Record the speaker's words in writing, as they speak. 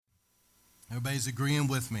Everybody's agreeing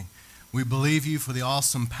with me. We believe you for the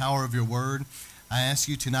awesome power of your word. I ask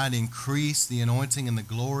you tonight to increase the anointing and the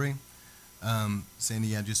glory. Sandy,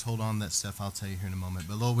 yeah, just hold on to that stuff. I'll tell you here in a moment.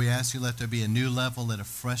 But Lord, we ask you, let there be a new level, let a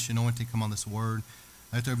fresh anointing come on this word.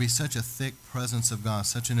 Let there be such a thick presence of God,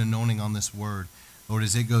 such an anointing on this word. Lord,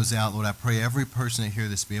 as it goes out, Lord, I pray every person that hear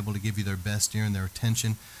this be able to give you their best ear and their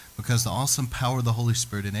attention, because the awesome power of the Holy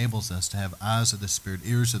Spirit enables us to have eyes of the Spirit,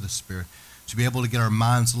 ears of the Spirit, to be able to get our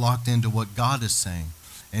minds locked into what God is saying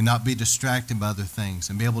and not be distracted by other things,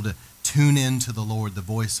 and be able to tune in to the Lord, the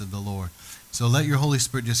voice of the Lord. So let your Holy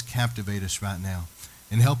Spirit just captivate us right now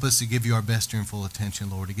and help us to give you our best ear and full attention,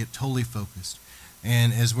 Lord, to get totally focused.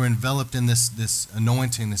 And as we're enveloped in this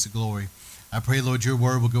anointing, this glory, I pray, Lord, your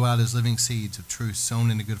word will go out as living seeds of truth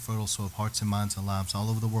sown in a good fertile soil of hearts and minds and lives all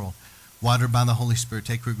over the world. Watered by the Holy Spirit,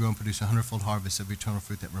 take root, grow, and produce a hundredfold harvest of eternal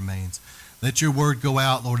fruit that remains. Let your word go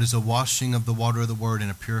out, Lord, as a washing of the water of the word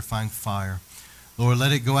and a purifying fire. Lord,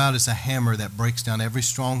 let it go out as a hammer that breaks down every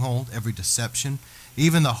stronghold, every deception,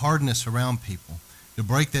 even the hardness around people. To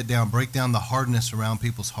break that down, break down the hardness around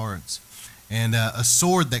people's hearts. And a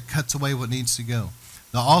sword that cuts away what needs to go.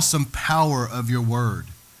 The awesome power of your word.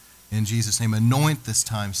 In Jesus' name, anoint this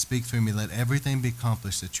time. Speak through me. Let everything be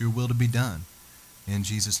accomplished, that your will to be done. In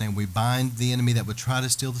Jesus' name, we bind the enemy that would try to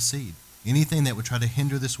steal the seed. Anything that would try to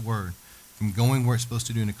hinder this word from going where it's supposed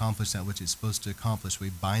to do and accomplish that which it's supposed to accomplish, we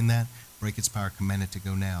bind that, break its power, command it to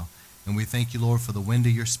go now. And we thank you, Lord, for the wind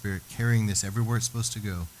of your Spirit carrying this everywhere it's supposed to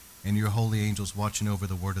go, and your holy angels watching over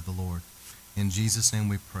the word of the Lord. In Jesus' name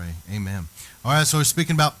we pray. Amen. All right, so we're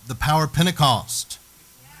speaking about the power of Pentecost.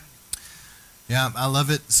 Yeah, I love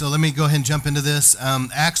it. So let me go ahead and jump into this.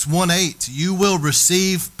 Acts 1:8, you will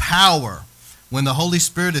receive power when the Holy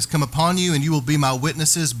Spirit has come upon you, and you will be my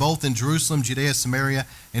witnesses both in Jerusalem, Judea, Samaria,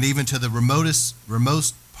 and even to the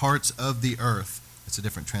remote parts of the earth. It's a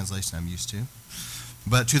different translation I'm used to.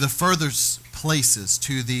 But to the furthest places,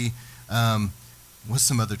 to the, what's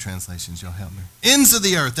some other translations? Y'all help me. Ends of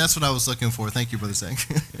the earth. That's what I was looking for. Thank you, Brother Zach.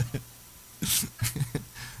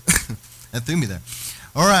 That threw me there.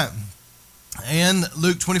 All right. And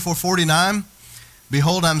Luke 24:49,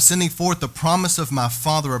 behold, I'm sending forth the promise of my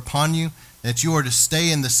Father upon you, that you are to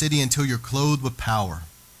stay in the city until you're clothed with power.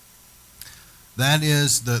 That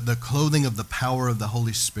is the clothing of the power of the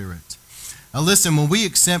Holy Spirit. Now listen, when we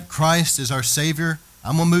accept Christ as our Savior,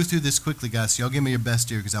 I'm going to move through this quickly, guys, so y'all give me your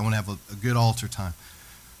best ear because I want to have a good altar time.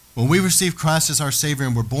 When we receive Christ as our Savior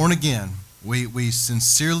and we're born again, we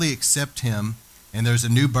sincerely accept Him, and there's a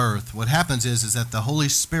new birth. What happens is that the Holy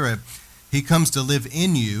Spirit, He comes to live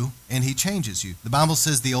in you, and He changes you. The Bible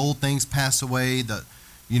says the old things pass away,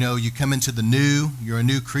 you come into the new. You're a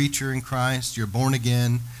new creature in Christ. You're born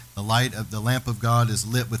again. The light of the lamp of God is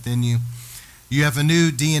lit within you. You have a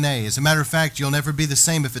new DNA. As a matter of fact, you'll never be the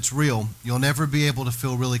same if it's real. You'll never be able to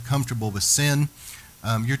feel really comfortable with sin.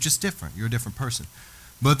 You're just different. You're a different person.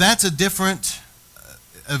 But that's a different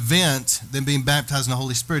event than being baptized in the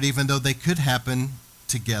Holy Spirit, even though they could happen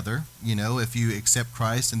together. If you accept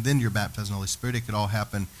Christ and then you're baptized in the Holy Spirit, it could all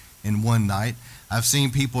happen in one night. I've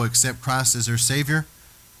seen people accept Christ as their Savior,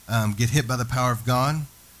 get hit by the power of God,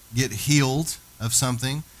 get healed of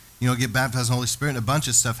something, get baptized in the Holy Spirit, and a bunch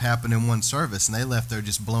of stuff happened in one service, and they left there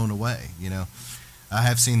just blown away. I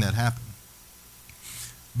have seen that happen.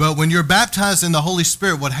 But when you're baptized in the Holy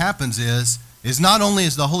Spirit, what happens is not only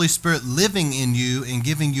is the Holy Spirit living in you and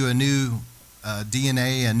giving you a new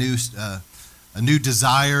DNA, a new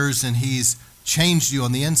desires, and He's changed you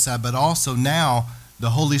on the inside, but also now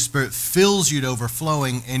the Holy Spirit fills you to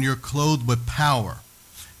overflowing, and you're clothed with power.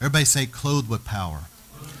 Everybody say, clothed with power.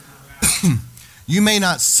 You may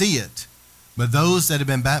not see it, but those that have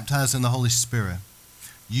been baptized in the Holy Spirit,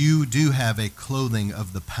 you do have a clothing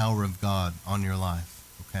of the power of God on your life,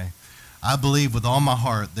 okay? I believe with all my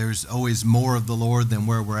heart there's always more of the Lord than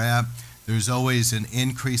where we're at. There's always an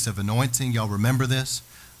increase of anointing. Y'all remember this?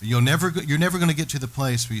 You're never going to get to the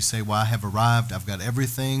place where you say, well, I have arrived. I've got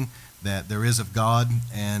everything that there is of God,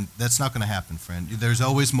 and that's not going to happen, friend. There's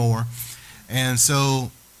always more. And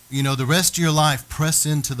so, the rest of your life, press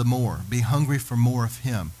into the more. Be hungry for more of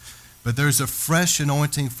Him. But there's a fresh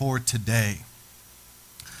anointing for today.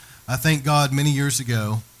 I thank God many years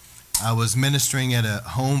ago, I was ministering at a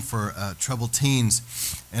home for troubled teens,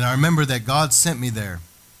 and I remember that God sent me there.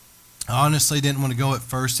 I honestly didn't want to go at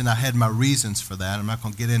first, and I had my reasons for that. I'm not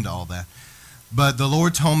going to get into all that. But the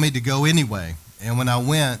Lord told me to go anyway. And when I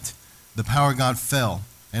went, the power of God fell.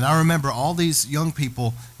 And I remember all these young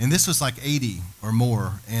people, and this was like 80 or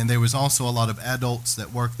more, and there was also a lot of adults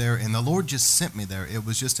that worked there, and the Lord just sent me there. It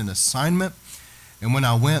was just an assignment. And when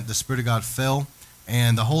I went, the Spirit of God fell.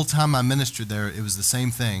 And the whole time I ministered there, it was the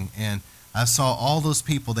same thing. And I saw all those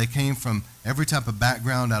people. They came from every type of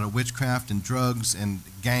background, out of witchcraft and drugs and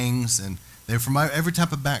gangs, and they're from every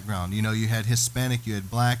type of background. You know, you had Hispanic, you had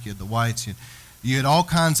black, you had the whites, you had all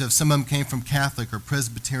kinds of, some of them came from Catholic or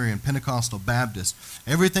Presbyterian, Pentecostal, Baptist.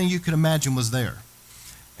 Everything you could imagine was there.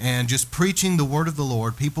 And just preaching the word of the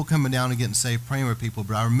Lord, people coming down and getting saved, praying with people.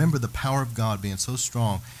 But I remember the power of God being so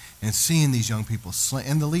strong and seeing these young people,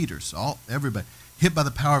 and the leaders, everybody, hit by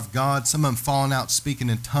the power of God, some of them falling out, speaking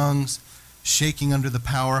in tongues, shaking under the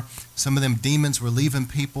power. Some of them demons were leaving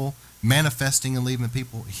people, manifesting and leaving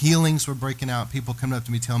people. Healings were breaking out. People coming up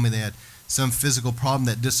to me telling me they had some physical problem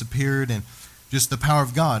that disappeared, and just the power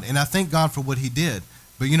of God. And I thank God for what he did.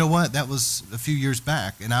 But you know what? That was a few years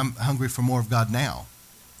back, and I'm hungry for more of God now.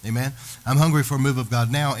 Amen? I'm hungry for a move of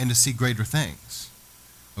God now and to see greater things.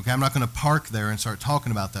 Okay, I'm not going to park there and start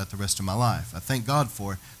talking about that the rest of my life. I thank God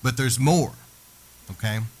for it, but there's more.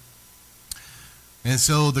 Okay? And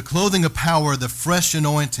so the clothing of power, the fresh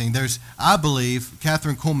anointing, I believe,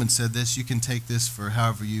 Catherine Coleman said this, you can take this for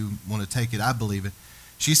however you want to take it, I believe it.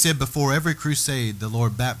 She said before every crusade, the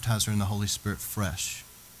Lord baptized her in the Holy Spirit fresh.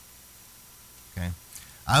 Okay?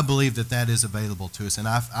 I believe that is available to us, and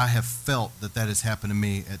I have felt that has happened to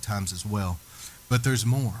me at times as well. But there's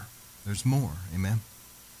more. There's more. Amen?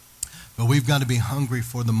 But we've got to be hungry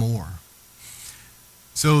for the more.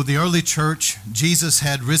 So the early church, Jesus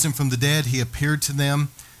had risen from the dead. He appeared to them.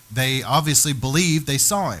 They obviously believed. They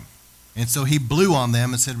saw him. And so he blew on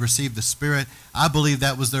them and said, receive the Spirit. I believe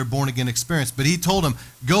that was their born-again experience. But he told them,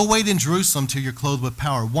 go wait in Jerusalem till you're clothed with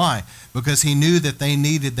power. Why? Because he knew that they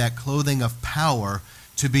needed that clothing of power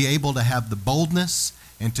to be able to have the boldness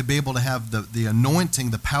and to be able to have the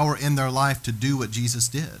anointing, the power in their life to do what Jesus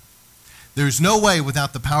did. There's no way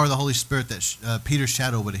without the power of the Holy Spirit that Peter's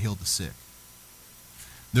shadow would have healed the sick.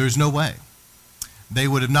 There's no way. They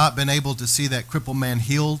would have not been able to see that crippled man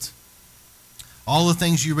healed. All the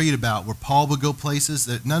things you read about where Paul would go places,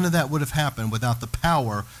 that none of that would have happened without the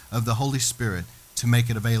power of the Holy Spirit to make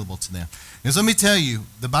it available to them. And so let me tell you,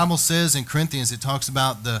 the Bible says in Corinthians, it talks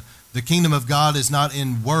about the kingdom of God is not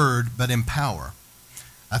in word, but in power.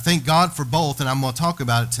 I thank God for both, and I'm going to talk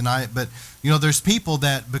about it tonight. But, there's people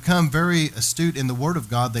that become very astute in the word of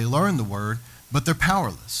God. They learn the word, but they're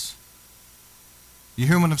powerless. You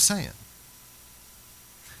hear what I'm saying?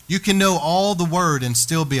 You can know all the word and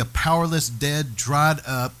still be a powerless, dead, dried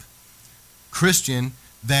up Christian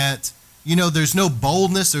that, there's no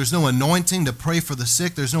boldness, there's no anointing to pray for the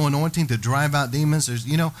sick, there's no anointing to drive out demons.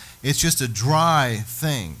 It's just a dry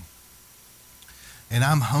thing. And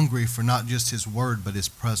I'm hungry for not just his word, but his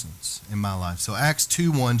presence in my life. So Acts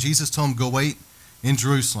 2:1, Jesus told them, go wait in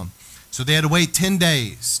Jerusalem. So they had to wait 10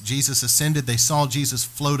 days. Jesus ascended. They saw Jesus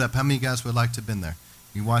float up. How many of you guys would like to have been there?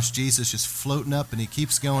 You watch Jesus just floating up, and he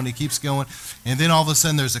keeps going, and then all of a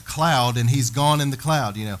sudden there's a cloud, and he's gone in the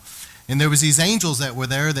cloud, And there was these angels that were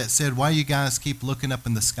there that said, why you guys keep looking up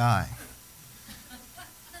in the sky?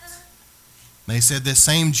 They said this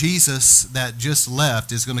same Jesus that just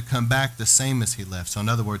left is going to come back the same as he left. So in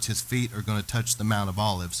other words, his feet are going to touch the Mount of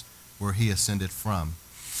Olives where he ascended from.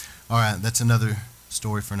 All right, that's another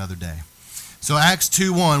story for another day. So Acts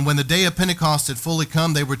 2:1, when the day of Pentecost had fully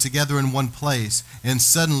come, they were together in one place, and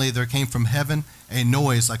suddenly there came from heaven a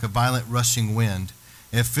noise like a violent rushing wind.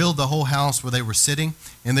 It filled the whole house where they were sitting,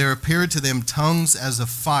 and there appeared to them tongues as of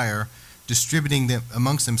fire, distributing them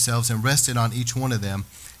amongst themselves, and rested on each one of them.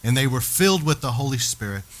 And they were filled with the Holy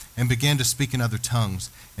Spirit and began to speak in other tongues,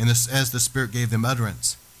 and as the Spirit gave them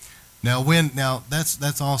utterance. Now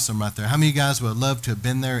that's awesome right there. How many of you guys would love to have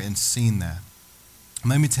been there and seen that?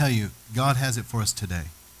 Let me tell you, God has it for us today.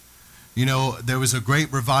 There was a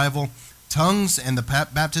great revival. Tongues and the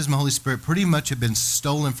baptism of the Holy Spirit pretty much had been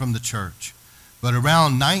stolen from the church. But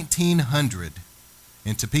around 1900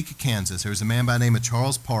 in Topeka, Kansas, there was a man by the name of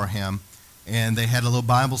Charles Parham, and they had a little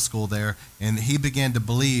Bible school there, and he began to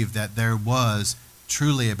believe that there was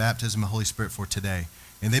truly a baptism of the Holy Spirit for today.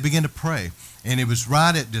 And they began to pray. And it was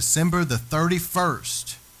right at December the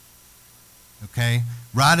 31st, okay,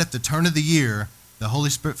 right at the turn of the year, the Holy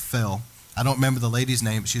Spirit fell. I don't remember the lady's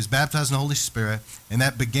name, but she was baptized in the Holy Spirit, and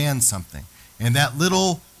that began something. And that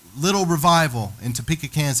little revival in Topeka,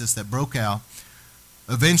 Kansas that broke out,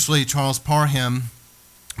 eventually Charles Parham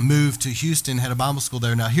moved to Houston, had a Bible school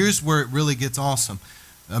there. Now, here's where it really gets awesome.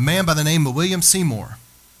 A man by the name of William Seymour,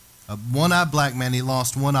 a one-eyed black man, he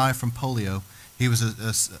lost one eye from polio. He was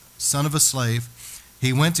a son of a slave.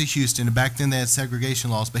 He went to Houston, and back then they had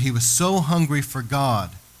segregation laws, but he was so hungry for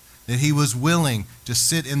God that he was willing to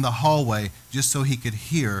sit in the hallway just so he could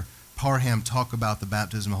hear Parham talk about the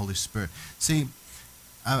baptism of the Holy Spirit. See,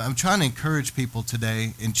 I'm trying to encourage people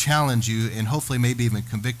today and challenge you and hopefully maybe even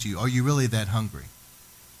convict you. Are you really that hungry?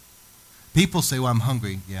 People say, well, I'm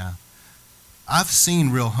hungry. Yeah. I've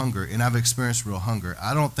seen real hunger and I've experienced real hunger.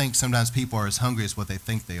 I don't think sometimes people are as hungry as what they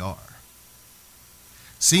think they are.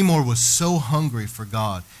 Seymour was so hungry for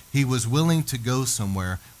God, he was willing to go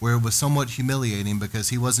somewhere where it was somewhat humiliating because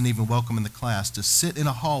he wasn't even welcome in the class, to sit in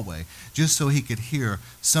a hallway just so he could hear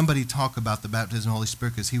somebody talk about the baptism of the Holy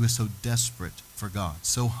Spirit, because he was so desperate for God,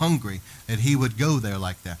 so hungry that he would go there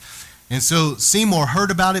like that. And so Seymour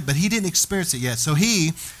heard about it, but he didn't experience it yet. So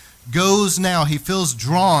he goes now, he feels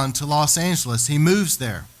drawn to Los Angeles. He moves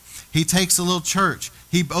there. He takes a little church.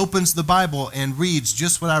 He opens the Bible and reads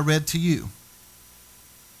just what I read to you.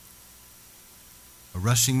 A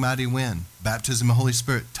rushing mighty wind, baptism of the Holy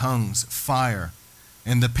Spirit, tongues, fire.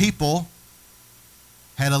 And the people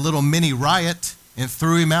had a little mini riot and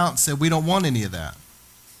threw him out and said, we don't want any of that.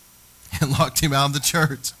 And locked him out of the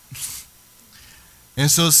church. And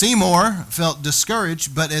so Seymour felt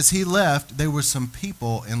discouraged, but as he left, there were some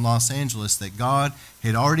people in Los Angeles that God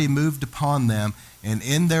had already moved upon them, and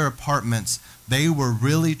in their apartments, they were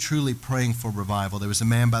really, truly praying for revival. There was a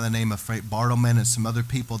man by the name of Frank Bartleman and some other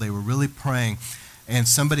people. They were really praying. And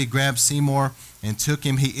somebody grabbed Seymour and took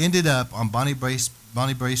him. He ended up on Bonnie Brae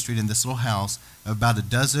Street in this little house of about a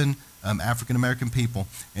dozen African-American people,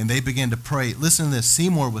 and they began to pray. Listen to this.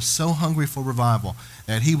 Seymour was so hungry for revival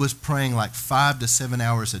that he was praying like 5 to 7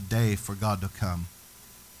 hours a day for God to come.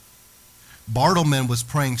 Bartleman was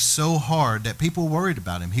praying so hard that people worried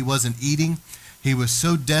about him. He wasn't eating. He was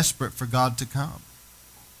so desperate for God to come.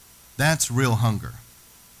 That's real hunger.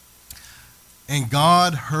 And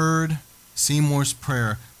God heard Seymour's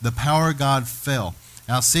prayer. The power of God fell.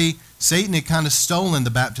 Now see, Satan had kind of stolen the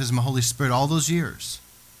baptism of the Holy Spirit all those years.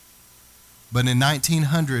 But in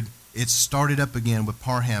 1900, it started up again with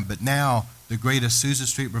Parham. But now, the great Azusa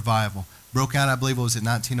Street revival broke out, I believe it was in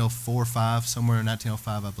 1904 or 5, somewhere in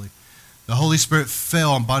 1905, I believe. The Holy Spirit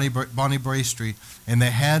fell on Bonnie Brae Street, and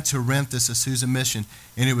they had to rent this Azusa Mission.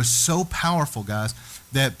 And it was so powerful, guys,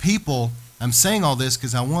 that people, I'm saying all this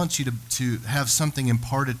because I want you to have something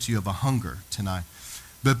imparted to you of a hunger tonight.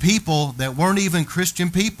 But people that weren't even Christian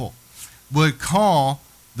people would call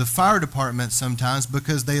the fire department sometimes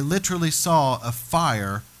because they literally saw a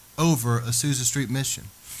fire over Azusa Street Mission.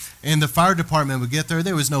 And the fire department would get there.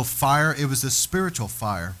 There was no fire. It was a spiritual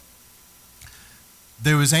fire.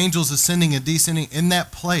 There was angels ascending and descending in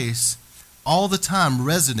that place all the time.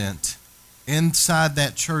 Resident inside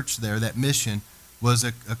that church there, that mission, was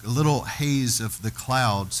a little haze of the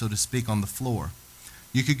cloud, so to speak, on the floor.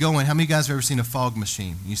 You could go in. How many of you guys have ever seen a fog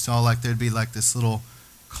machine? You saw like there'd be like this little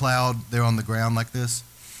cloud there on the ground like this?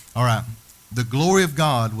 All right. The glory of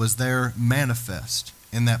God was there manifest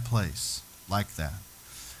in that place like that.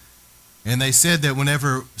 And they said that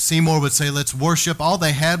whenever Seymour would say, let's worship, all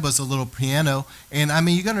they had was a little piano. And I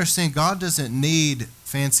mean, you got to understand, God doesn't need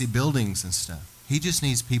fancy buildings and stuff. He just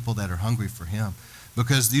needs people that are hungry for him.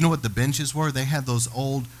 Because do you know what the benches were? They had those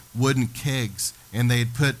old wooden kegs, and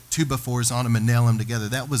they'd put 2x4s on them and nail them together.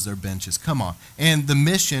 That was their benches. Come on. And the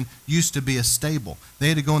mission used to be a stable. They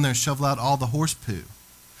had to go in there and shovel out all the horse poo.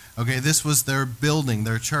 Okay, this was their building,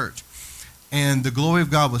 their church. And the glory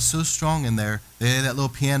of God was so strong in there. They had that little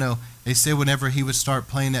piano. They said whenever he would start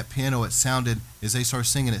playing that piano, it sounded, as they started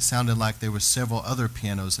singing, it sounded like there were several other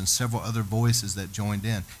pianos and several other voices that joined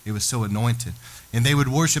in. It was so anointed. And they would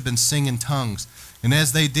worship and sing in tongues. And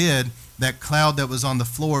as they did, that cloud that was on the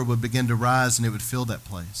floor would begin to rise and it would fill that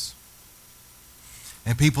place.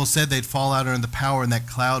 And people said they'd fall out under the power and that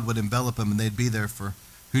cloud would envelop them and they'd be there for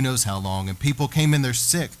who knows how long. And people came in there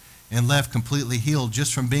sick and left completely healed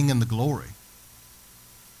just from being in the glory.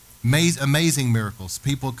 Amazing miracles.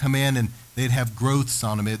 People come in and they'd have growths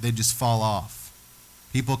on them. They'd just fall off.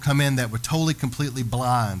 People come in that were totally, completely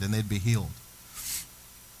blind and they'd be healed.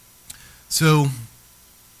 So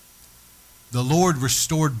the Lord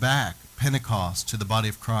restored back Pentecost to the body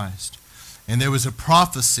of Christ. And there was a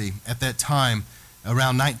prophecy at that time,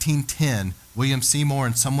 around 1910, William Seymour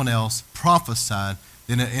and someone else prophesied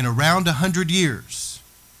that in around 100 years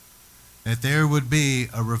that there would be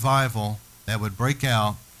a revival that would break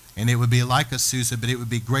out, and it would be like Azusa, but it would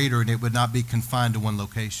be greater and it would not be confined to one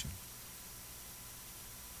location.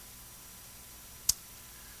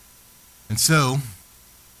 And so,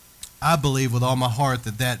 I believe with all my heart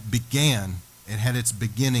that it had its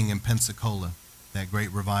beginning in Pensacola, that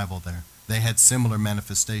great revival there. They had similar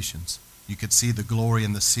manifestations. You could see the glory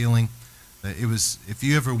in the ceiling. It was, if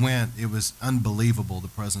you ever went, it was unbelievable, the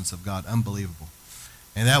presence of God, unbelievable.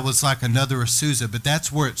 And that was like another Azusa, but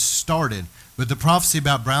that's where it started. But the prophecy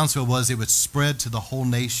about Brownsville was it would spread to the whole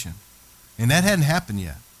nation. And that hadn't happened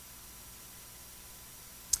yet.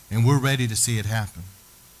 And we're ready to see it happen.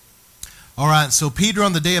 All right, so Peter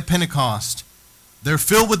on the day of Pentecost, they're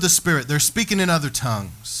filled with the Spirit. They're speaking in other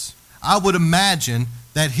tongues. I would imagine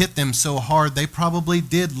that hit them so hard they probably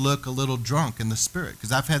did look a little drunk in the Spirit,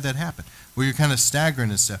 because I've had that happen, where you're kind of staggering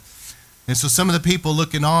and stuff. And so some of the people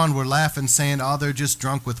looking on were laughing, saying, oh, they're just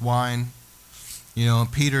drunk with wine.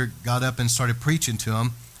 And Peter got up and started preaching to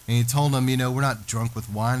them, and he told them, we're not drunk with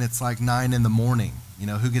wine. It's like 9 in the morning.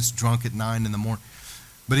 Who gets drunk at 9 in the morning?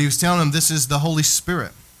 But he was telling them this is the Holy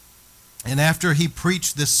Spirit. And after he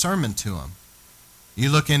preached this sermon to them, you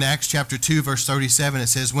look in Acts chapter 2, verse 37, it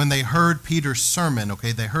says, when they heard Peter's sermon,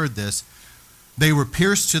 okay, they heard this, they were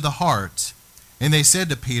pierced to the heart, and they said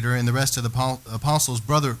to Peter and the rest of the apostles,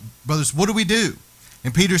 brothers, what do we do?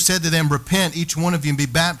 And Peter said to them, repent, each one of you, and be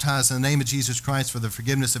baptized in the name of Jesus Christ for the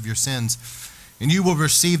forgiveness of your sins, and you will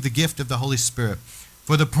receive the gift of the Holy Spirit.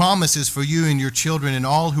 For the promise is for you and your children and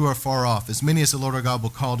all who are far off, as many as the Lord our God will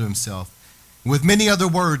call to himself. And with many other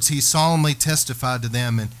words he solemnly testified to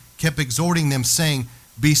them and kept exhorting them, saying,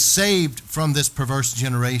 be saved from this perverse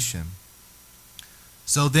generation.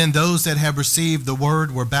 So then those that had received the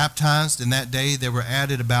word were baptized, and that day there were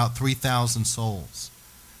added about 3,000 souls.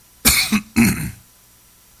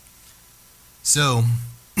 So,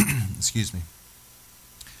 excuse me.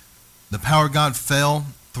 The power of God fell.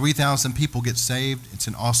 3,000 people get saved. It's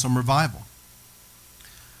an awesome revival.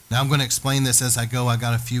 Now I'm going to explain this as I go. I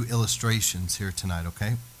got a few illustrations here tonight,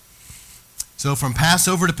 okay? So from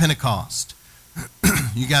Passover to Pentecost.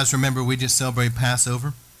 You guys remember we just celebrated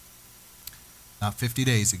Passover? About 50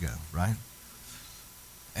 days ago, right?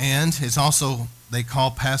 And it's also, they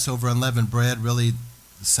call Passover unleavened bread really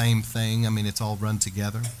the same thing. I mean, it's all run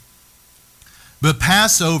together. But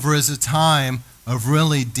Passover is a time of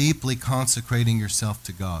really deeply consecrating yourself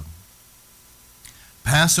to God.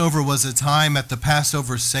 Passover was a time at the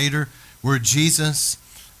Passover Seder where Jesus,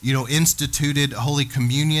 instituted Holy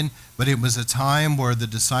Communion, but it was a time where the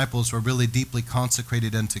disciples were really deeply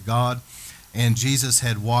consecrated unto God, and Jesus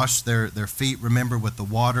had washed their feet, remember, with the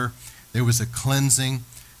water. There was a cleansing,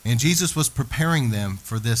 and Jesus was preparing them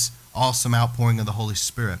for this awesome outpouring of the Holy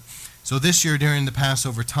Spirit. So this year during the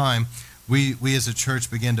Passover time, we as a church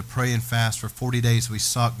began to pray and fast for 40 days. We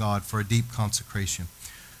sought God for a deep consecration.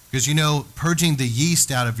 Because, purging the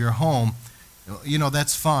yeast out of your home,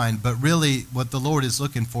 that's fine. But really what the Lord is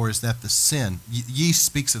looking for is that the sin, yeast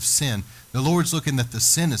speaks of sin. The Lord's looking that the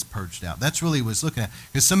sin is purged out. That's really what he's looking at.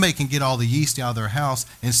 Because somebody can get all the yeast out of their house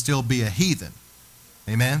and still be a heathen.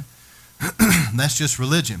 Amen? That's just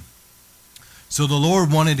religion. So the Lord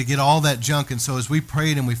wanted to get all that junk. And so as we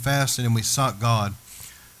prayed and we fasted and we sought God,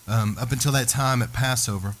 up until that time at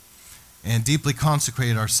Passover, and deeply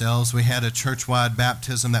consecrated ourselves. We had a church-wide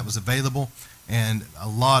baptism that was available, and a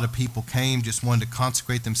lot of people came, just wanted to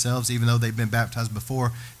consecrate themselves. Even though they'd been baptized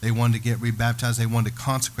before, they wanted to get rebaptized. They wanted to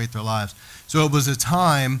consecrate their lives. So it was a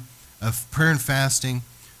time of prayer and fasting,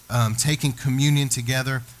 taking communion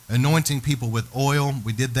together, anointing people with oil.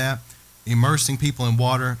 We did that. Immersing people in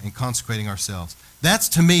water and consecrating ourselves. That's,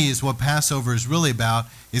 to me, is what Passover is really about,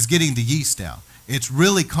 is getting the yeast out. It's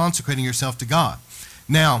really consecrating yourself to God.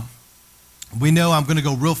 Now, we know, I'm going to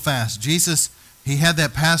go real fast. Jesus, he had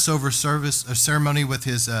that Passover service, a ceremony with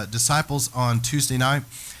his disciples on Tuesday night.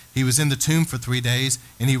 He was in the tomb for 3 days,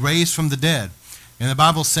 and he raised from the dead. And the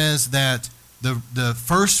Bible says that the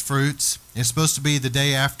first fruits is supposed to be the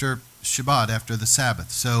day after Shabbat, after the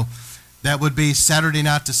Sabbath. So that would be Saturday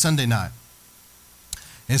night to Sunday night.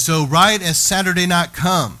 And so right as Saturday night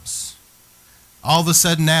comes, all of a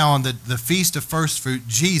sudden now on the Feast of First Fruit,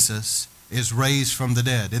 Jesus is raised from the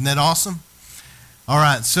dead. Isn't that awesome? All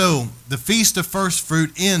right, so the Feast of First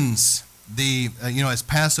Fruit ends it's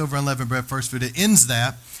Passover, unleavened bread, first fruit. It ends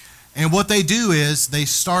that. And what they do is they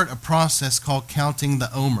start a process called counting the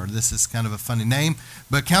omer. This is kind of a funny name,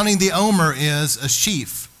 but counting the omer is a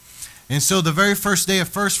sheaf. And so the very first day of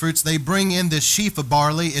first fruits, they bring in this sheaf of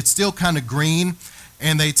barley. It's still kind of green.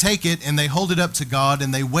 And they take it and they hold it up to God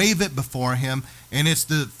and they wave it before him. And it's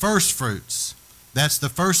the first fruits. That's the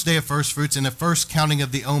first day of first fruits and the first counting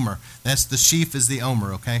of the omer. That's the sheaf is the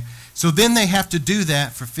omer, okay? So then they have to do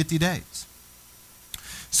that for 50 days.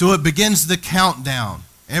 So it begins the countdown.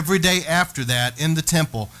 Every day after that in the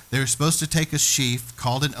temple, they were supposed to take a sheaf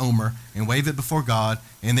called an omer and wave it before God.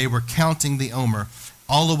 And they were counting the omer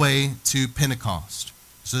all the way to Pentecost.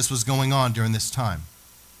 So this was going on during this time.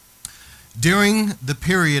 During the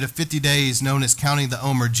period of 50 days known as counting the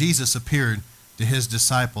omer, Jesus appeared to his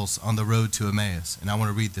disciples on the road to Emmaus. And I want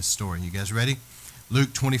to read this story. You guys ready?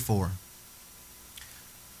 Luke 24.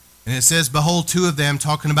 And it says, behold, two of them,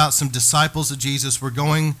 talking about some disciples of Jesus, were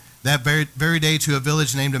going that very day to a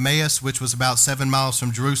village named Emmaus, which was about 7 miles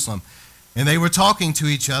from Jerusalem. And they were talking to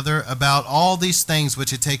each other about all these things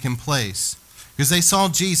which had taken place, because they saw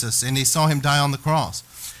Jesus and they saw him die on the cross.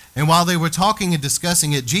 And while they were talking and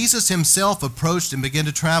discussing it, Jesus himself approached and began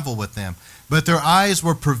to travel with them. But their eyes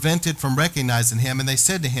were prevented from recognizing him, and they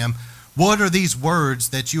said to him, what are these words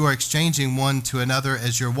that you are exchanging one to another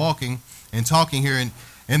as you're walking and talking here?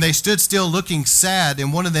 And they stood still looking sad,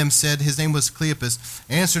 and one of them said, his name was Cleopas,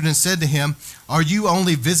 answered and said to him, are you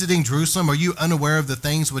only visiting Jerusalem? Are you unaware of the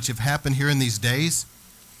things which have happened here in these days?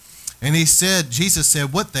 And Jesus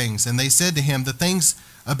said, what things? And they said to him, the things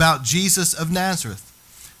about Jesus of Nazareth,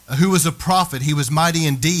 who was a prophet. He was mighty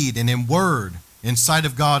in deed and in word, in sight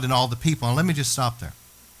of God and all the people. And let me just stop there.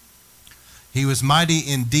 He was mighty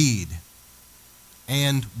in deed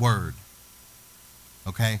and word.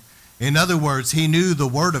 Okay? In other words, he knew the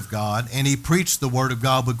word of God, and he preached the word of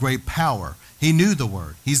God with great power. He knew the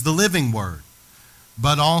word. He's the living word.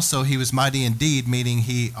 But also he was mighty in deed, meaning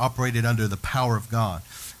he operated under the power of God.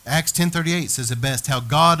 Acts 10:38 says it best, how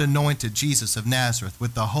God anointed Jesus of Nazareth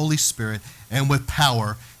with the Holy Spirit and with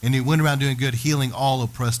power, and he went around doing good, healing all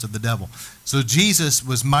oppressed of the devil. So Jesus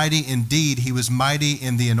was mighty in deed. He was mighty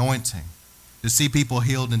in the anointing to see people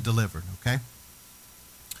healed and delivered, okay?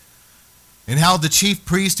 And how the chief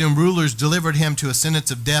priests and rulers delivered him to a sentence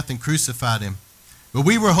of death and crucified him. But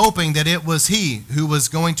we were hoping that it was he who was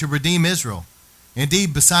going to redeem Israel.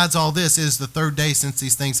 Indeed, besides all this, it is the third day since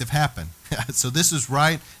these things have happened. So this is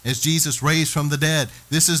right as Jesus raised from the dead.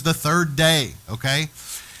 This is the third day, okay?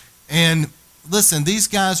 And listen, these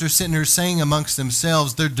guys are sitting there saying amongst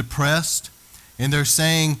themselves, they're depressed, and they're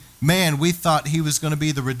saying, man, we thought he was going to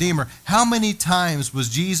be the Redeemer. How many times was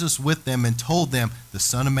Jesus with them and told them, the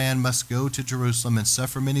Son of Man must go to Jerusalem and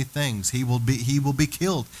suffer many things. He will be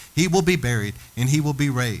killed, he will be buried, and he will be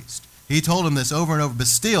raised. He told them this over and over, but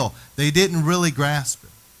still, they didn't really grasp it.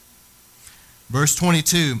 Verse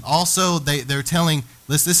 22, also they're telling,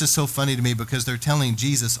 this is so funny to me because they're telling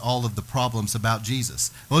Jesus all of the problems about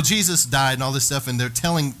Jesus. Well, Jesus died and all this stuff, and they're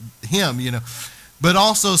telling him, But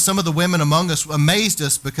also some of the women among us amazed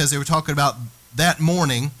us because they were talking about that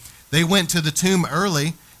morning. They went to the tomb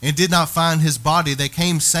early and did not find his body. They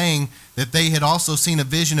came saying that they had also seen a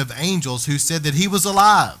vision of angels who said that he was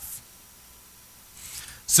alive.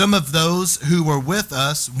 Some of those who were with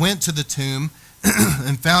us went to the tomb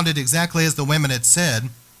and found it exactly as the women had said,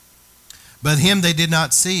 but him they did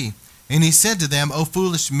not see. And he said to them, O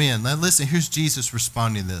foolish men. Now listen, here's Jesus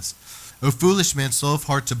responding to this. O foolish men, slow of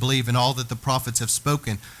heart to believe in all that the prophets have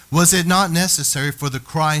spoken. Was it not necessary for the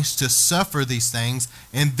Christ to suffer these things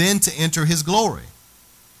and then to enter his glory?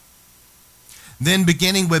 Then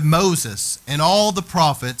beginning with Moses and all the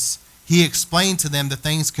prophets, he explained to them the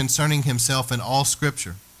things concerning himself in all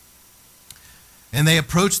Scripture. And they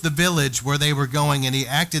approached the village where they were going, and he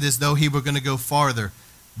acted as though he were going to go farther.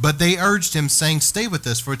 But they urged him, saying, stay with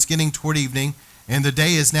us, for it's getting toward evening, and the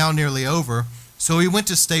day is now nearly over. So he went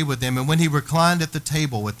to stay with them, and when he reclined at the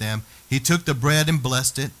table with them, he took the bread and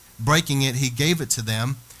blessed it. Breaking it, he gave it to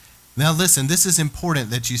them. Now listen, this is important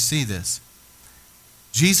that you see this.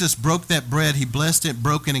 Jesus broke that bread, he blessed it,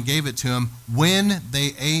 broke it, and gave it to them. When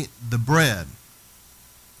they ate the bread,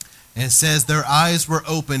 and it says their eyes were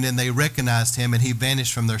opened and they recognized him, and he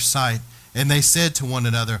vanished from their sight. And they said to one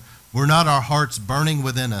another, were not our hearts burning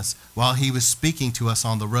within us while he was speaking to us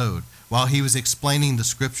on the road, while he was explaining the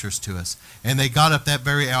Scriptures to us? And they got up that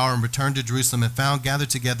very hour and returned to Jerusalem and found gathered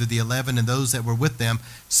together the 11 and those that were with them,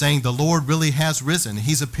 saying, the Lord really has risen.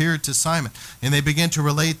 He's appeared to Simon. And they began to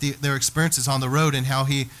relate their experiences on the road and how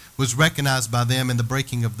he was recognized by them in the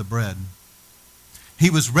breaking of the bread. He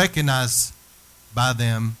was recognized by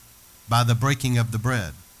them by the breaking of the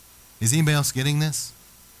bread. Is anybody else getting this?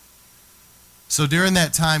 So during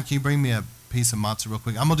that time, can you bring me a piece of matzah real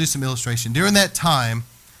quick? I'm going to do some illustration. During that time,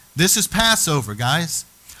 this is Passover, guys.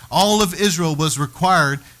 All of Israel was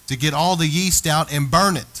required to get all the yeast out and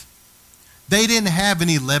burn it. They didn't have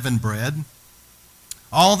any leavened bread.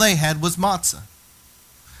 All they had was matzah.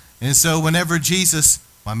 And so whenever Jesus,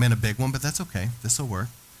 well, I meant a big one, but that's okay. This will work.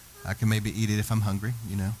 I can maybe eat it if I'm hungry,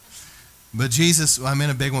 But Jesus, well, I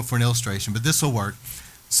meant a big one for an illustration, but this will work.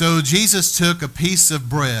 So Jesus took a piece of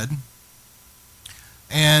bread,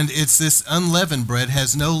 and it's this unleavened bread,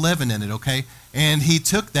 has no leaven in it, okay? And he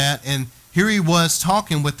took that, and here he was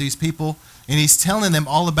talking with these people, and he's telling them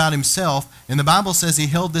all about himself. And the Bible says he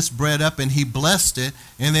held this bread up, and he blessed it,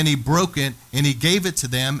 and then he broke it, and he gave it to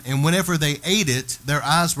them. And whenever they ate it, their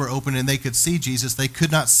eyes were open, and they could see Jesus. They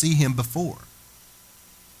could not see him before.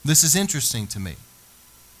 This is interesting to me.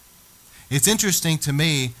 It's interesting to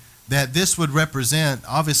me that this would represent,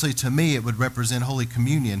 obviously to me, it would represent Holy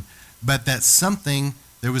Communion, but that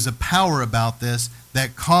there was a power about this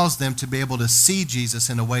that caused them to be able to see Jesus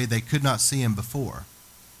in a way they could not see him before.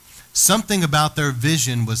 Something about their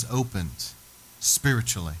vision was opened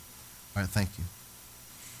spiritually. All right, thank you.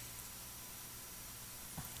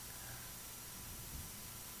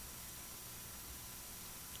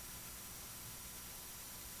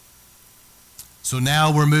 So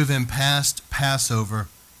now we're moving past Passover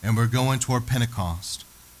and we're going toward Pentecost.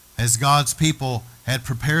 As God's people had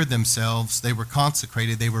prepared themselves, they were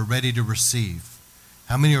consecrated, they were ready to receive.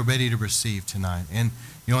 How many are ready to receive tonight? And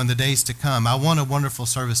in the days to come, I want a wonderful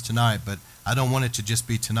service tonight, but I don't want it to just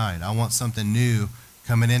be tonight. I want something new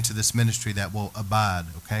coming into this ministry that will abide,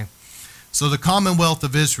 okay? So the Commonwealth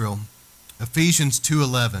of Israel, Ephesians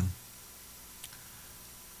 2:11.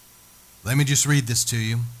 Let me just read this to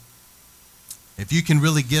you. If you can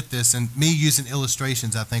really get this, and me using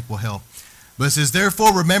illustrations I think will help. But it says,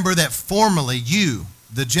 therefore remember that formerly you,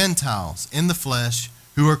 the Gentiles in the flesh,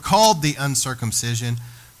 who are called the uncircumcision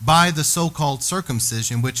by the so-called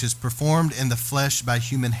circumcision, which is performed in the flesh by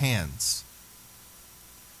human hands.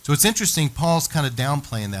 So it's interesting, Paul's kind of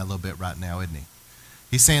downplaying that a little bit right now, isn't he?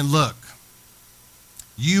 He's saying, look,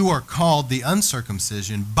 you are called the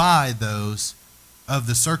uncircumcision by those of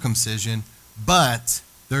the circumcision, but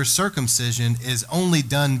their circumcision is only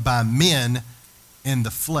done by men in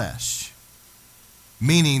the flesh,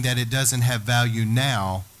 meaning that it doesn't have value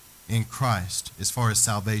now in Christ as far as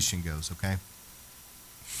salvation goes, okay?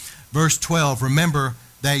 Verse 12, remember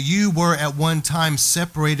that you were at one time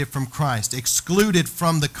separated from Christ, excluded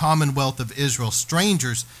from the commonwealth of Israel,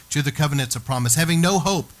 strangers to the covenants of promise, having no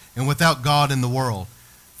hope and without God in the world.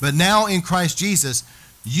 But now in Christ Jesus,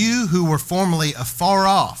 you who were formerly afar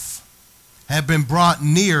off have been brought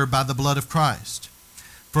near by the blood of Christ.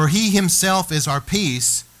 For he himself is our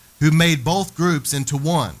peace, who made both groups into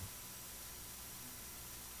one.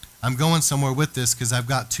 I'm going somewhere with this because I've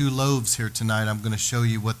got 2 loaves here tonight. I'm going to show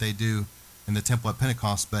you what they do in the temple at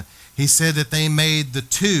Pentecost. But he said that they made the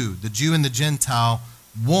two, the Jew and the Gentile,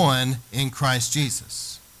 one in Christ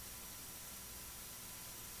Jesus.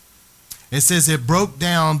 It says it broke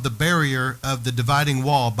down the barrier of the dividing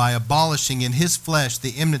wall by abolishing in his flesh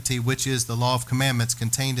the enmity, which is the law of commandments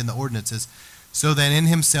contained in the ordinances, so that in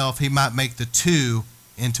himself he might make the two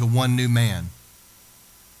into one new man.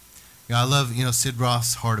 I love, Sid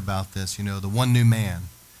Roth's heart about this, the one new man,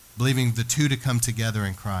 believing the two to come together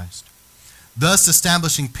in Christ. Thus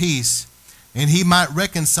establishing peace, and he might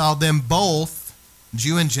reconcile them both,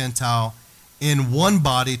 Jew and Gentile, in one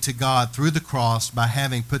body to God through the cross by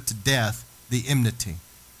having put to death the enmity.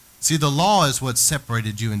 See, the law is what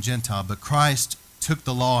separated Jew and Gentile, but Christ took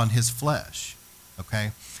the law in his flesh,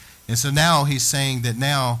 okay? And so now he's saying that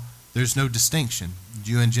now there's no distinction,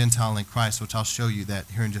 Jew and Gentile in Christ, which I'll show you that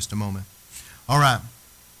here in just a moment. All right.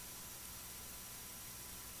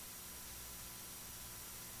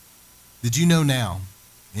 Did you know now,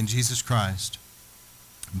 in Jesus Christ,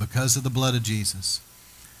 because of the blood of Jesus,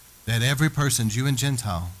 that every person, Jew and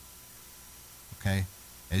Gentile, okay,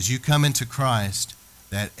 as you come into Christ,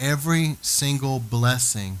 that every single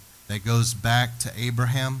blessing that goes back to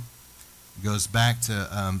Abraham, goes back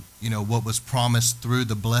to what was promised through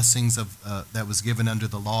the blessings of that was given under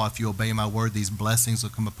the law. If you obey my word, these blessings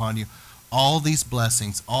will come upon you. All these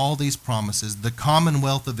blessings, all these promises, the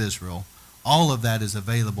commonwealth of Israel, all of that is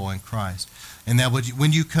available in Christ. And that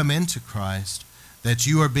when you come into Christ, that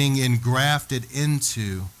you are being engrafted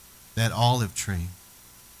into that olive tree.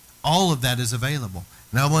 All of that is available.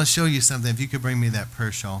 And I want to show you something. If you could bring me that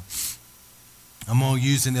prayer shawl. I'm going to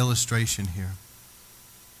use an illustration here.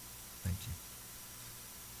 Thank you.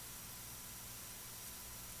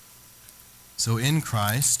 So in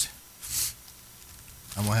Christ,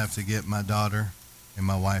 I'm going to have to get my daughter and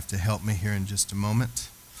my wife to help me here in just a moment.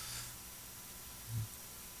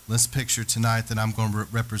 Let's picture tonight that I'm going to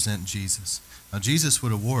represent Jesus. Now, Jesus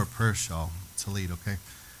would have wore a prayer shawl to lead, okay?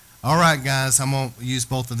 All right, guys, I'm going to use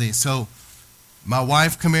both of these. So my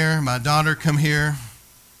wife come here, my daughter come here.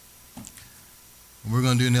 We're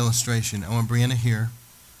going to do an illustration. I want Brianna here.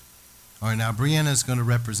 All right, now Brianna is going to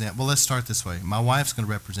represent. Well, let's start this way. My wife's going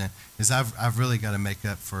to represent, because I've really got to make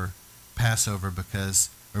up for Passover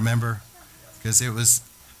because, remember? Because it was,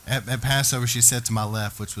 at Passover she sat to my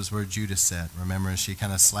left, which was where Judas sat, remember? And she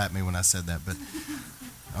kind of slapped me when I said that. But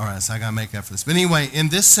all right, so I got to make up for this. But anyway, in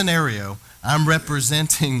this scenario, I'm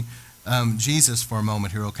representing Jesus for a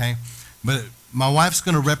moment here, okay? But my wife's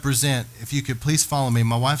going to represent, if you could please follow me,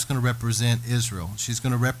 my wife's going to represent Israel. She's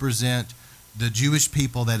going to represent the Jewish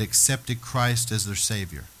people that accepted Christ as their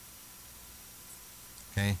Savior.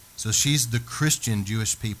 Okay, so she's the Christian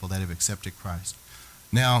Jewish people that have accepted Christ.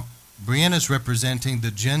 Now, Brianna's representing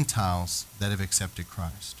the Gentiles that have accepted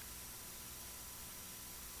Christ.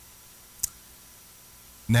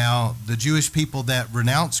 Now, the Jewish people that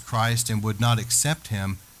renounced Christ and would not accept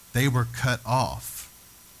him, they were cut off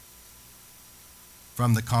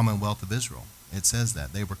from the commonwealth of Israel. It says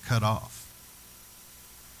that. They were cut off.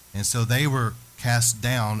 And so they were cast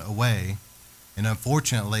down away, and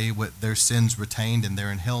unfortunately, with their sins retained, and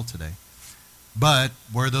they're in hell today. But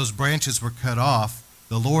where those branches were cut off,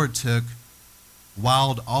 the Lord took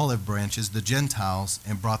wild olive branches, the Gentiles,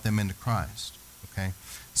 and brought them into Christ. Okay?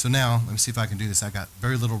 So now, let me see if I can do this. I got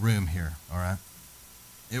very little room here, all right?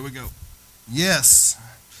 Here we go. Yes.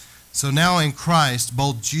 So now in Christ,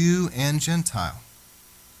 both Jew and Gentile.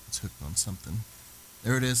 Let's hook on something.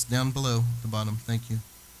 There it is, down below at the bottom. Thank you.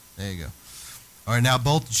 There you go. All right, now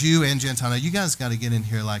both Jew and Gentile. Now you guys got to get in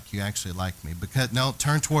here like you actually like me. Because no,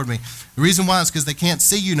 turn toward me. The reason why is because they can't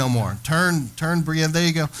see you no more. Turn, Brianna. There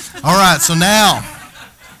you go. All right, so now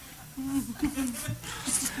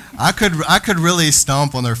I could really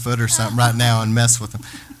stomp on their foot or something right now and mess with them.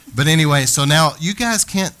 But anyway, so now you guys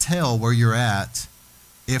can't tell where you're at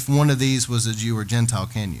if one of these was a Jew or Gentile,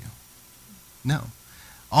 can you? No.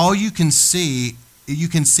 All you can see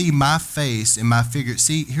my face and my figure.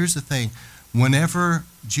 See, here's the thing. Whenever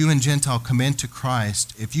Jew and Gentile come into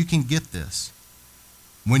Christ, if you can get this,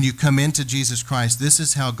 when you come into Jesus Christ, this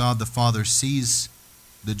is how God the Father sees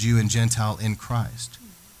the Jew and Gentile in Christ.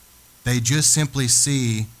 They just simply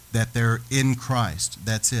see that they're in Christ.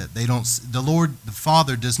 That's it. They don't. The Lord, the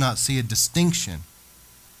Father, does not see a distinction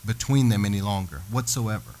between them any longer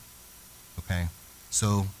whatsoever. Okay?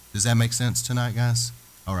 So, does that make sense tonight, guys?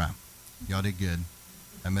 All right. Y'all did good.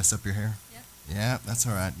 I mess up your hair? Yep. Yeah, that's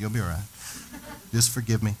all right. You'll be all right. Just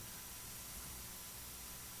forgive me.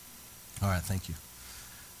 All right, thank you.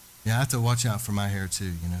 Yeah, I have to watch out for my hair too,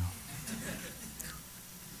 you know.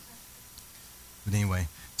 But anyway,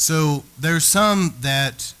 so there's some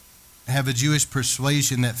that have a Jewish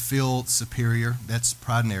persuasion that feel superior. That's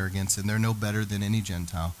pride and arrogance, and they're no better than any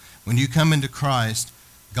Gentile. When you come into Christ,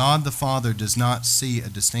 God the Father does not see a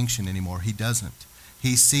distinction anymore. He doesn't.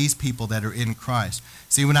 He sees people that are in Christ.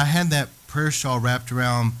 See, when I had that prayer shawl wrapped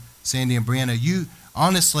around Sandy and Brianna, you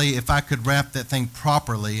honestly, if I could wrap that thing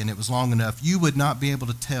properly and it was long enough, you would not be able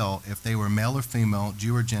to tell if they were male or female,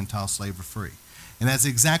 Jew or Gentile, slave or free. And that's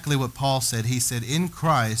exactly what Paul said. He said, in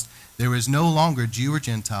Christ, there is no longer Jew or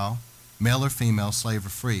Gentile, male or female, slave or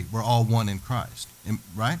free. We're all one in Christ.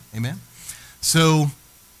 Right? Amen? So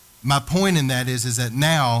my point in that is that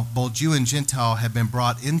now both Jew and Gentile have been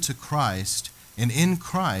brought into Christ, and in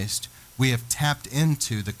Christ we have tapped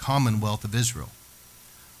into the commonwealth of Israel.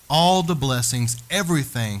 All the blessings,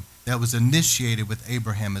 everything that was initiated with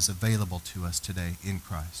Abraham is available to us today in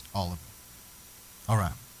Christ. All of it. All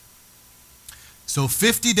right. So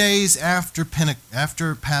 50 days after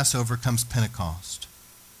Passover comes Pentecost.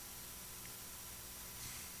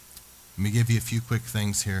 Let me give you a few quick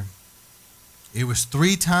things here. It was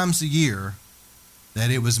 3 times a year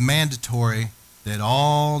that it was mandatory that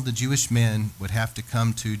all the Jewish men would have to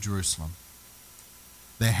come to Jerusalem.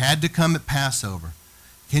 They had to come at Passover.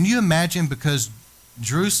 Can you imagine, because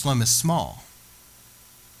Jerusalem is small,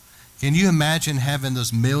 can you imagine having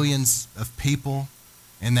those millions of people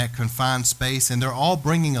in that confined space? And they're all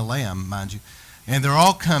bringing a lamb, mind you. And they're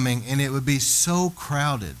all coming, and it would be so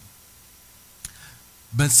crowded.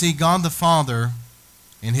 But see, God the Father,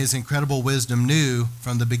 in his incredible wisdom, knew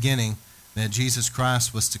from the beginning that Jesus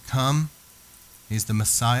Christ was to come. He's the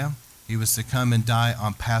Messiah. He was to come and die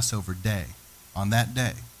on Passover day, on that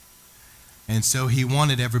day. And so he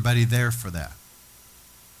wanted everybody there for that.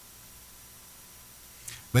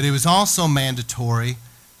 But it was also mandatory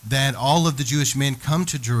that all of the Jewish men come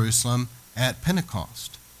to Jerusalem at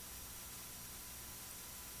Pentecost.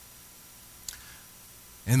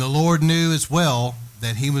 And the Lord knew as well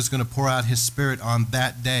that he was going to pour out his Spirit on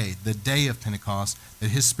that day, the day of Pentecost, that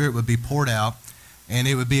his Spirit would be poured out, and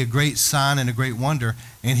it would be a great sign and a great wonder,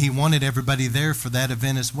 and he wanted everybody there for that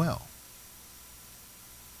event as well.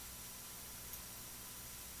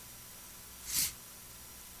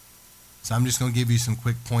 So I'm just going to give you some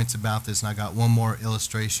quick points about this, and I got one more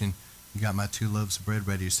illustration. You got my 2 loaves of bread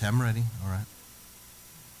ready. Just have them ready. All right.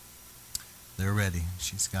 They're ready.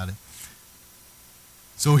 She's got it.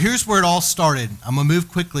 So here's where it all started. I'm going to move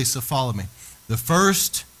quickly, so follow me. The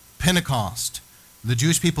first Pentecost. The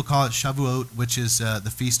Jewish people call it Shavuot, which is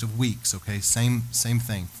the Feast of Weeks. Okay, same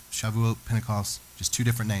thing. Shavuot, Pentecost, just 2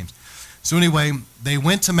 different names. So anyway, they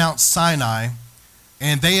went to Mount Sinai,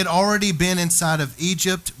 and they had already been inside of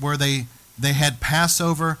Egypt, where they They had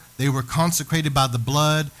Passover. They were consecrated by the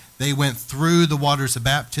blood. They went through the waters of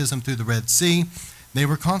baptism through the Red Sea. They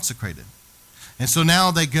were consecrated. And so now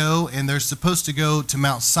they go, and they're supposed to go to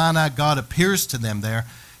Mount Sinai. God appears to them there.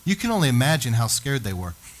 You can only imagine how scared they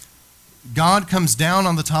were. God comes down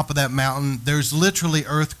on the top of that mountain. There's literally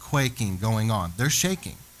earthquaking going on. They're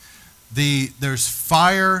shaking. There's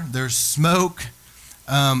fire. There's smoke.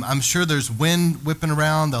 I'm sure there's wind whipping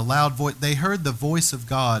around, the loud voice. They heard the voice of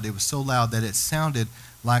God. It was so loud that it sounded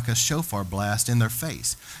like a shofar blast in their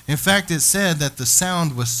face. In fact, it said that the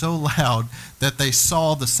sound was so loud that they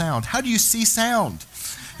saw the sound. How do you see sound?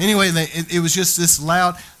 Anyway, it was just this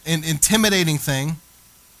loud and intimidating thing.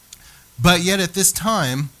 But yet at this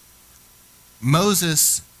time,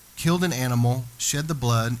 Moses killed an animal, shed the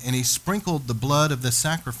blood, and he sprinkled the blood of the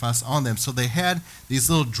sacrifice on them. So they had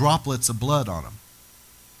these little droplets of blood on them.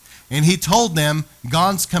 And he told them,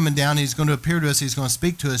 God's coming down. He's going to appear to us. He's going to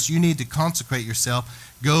speak to us. You need to consecrate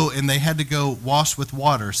yourself. Go, and they had to go wash with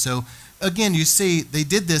water. So again, you see, they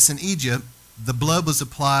did this in Egypt. The blood was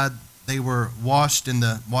applied. They were washed in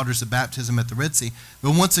the waters of baptism at the Red Sea.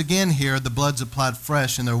 But once again here, the blood's applied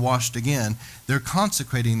fresh, and they're washed again. They're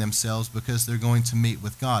consecrating themselves because they're going to meet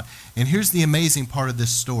with God. And here's the amazing part of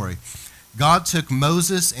this story. God took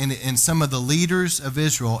Moses and some of the leaders of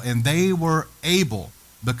Israel, and they were able,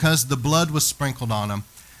 because the blood was sprinkled on them,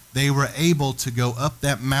 they were able to go up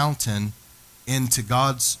that mountain into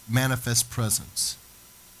God's manifest presence.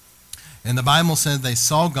 And the Bible says they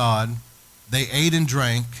saw God, they ate and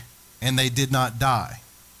drank, and they did not die.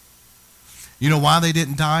 You know why they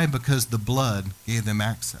didn't die? Because the blood gave them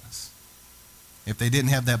access. If they didn't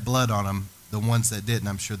have that blood on them, the ones that didn't,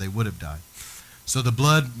 I'm sure they would have died. So the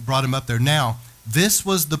blood brought them up there. Now, this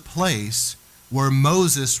was the place where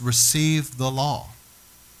Moses received the law.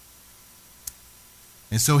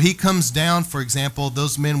 And so he comes down, for example,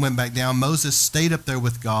 those men went back down. Moses stayed up there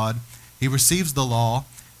with God. He receives the law.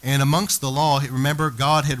 And amongst the law, remember,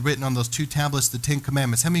 God had written on those 2 tablets the 10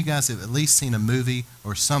 Commandments. How many of you guys have at least seen a movie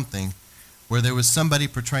or something where there was somebody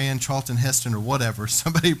portraying Charlton Heston or whatever,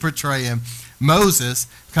 somebody portraying Moses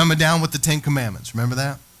coming down with the 10 Commandments? Remember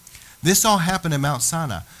that? This all happened at Mount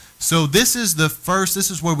Sinai. So this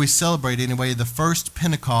is where we celebrate anyway, the first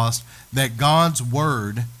Pentecost, that God's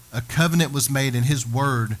word, a covenant was made, and his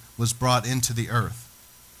word was brought into the earth.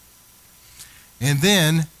 And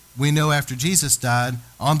then we know after Jesus died,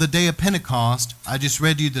 on the day of Pentecost, I just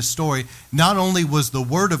read you the story, not only was the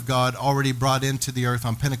word of God already brought into the earth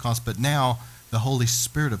on Pentecost, but now the Holy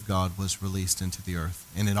Spirit of God was released into the earth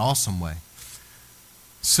in an awesome way.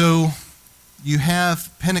 So you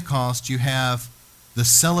have Pentecost, you have the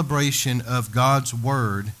celebration of God's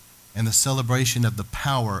word and the celebration of the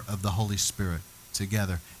power of the Holy Spirit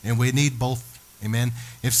together. And we need both. Amen.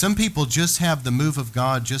 If some people just have the move of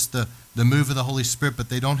God, just the move of the Holy Spirit, but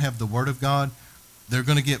they don't have the word of God, they're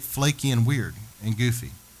going to get flaky and weird and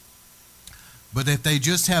goofy. But if they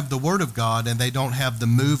just have the word of God and they don't have the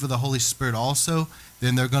move of the Holy Spirit also,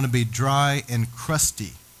 then they're going to be dry and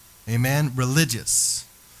crusty. Amen. Religious.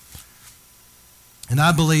 And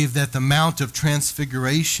I believe that the Mount of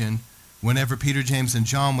Transfiguration, whenever Peter, James, and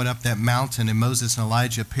John went up that mountain and Moses and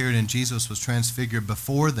Elijah appeared and Jesus was transfigured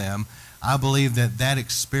before them, I believe that that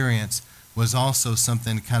experience was also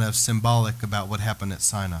something kind of symbolic about what happened at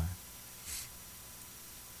Sinai.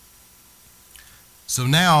 So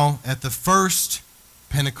now, at the first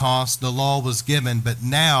Pentecost, the law was given, but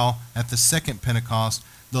now, at the second Pentecost,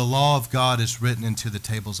 the law of God is written into the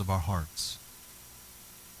tables of our hearts.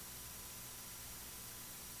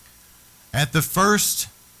 At the first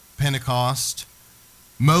Pentecost,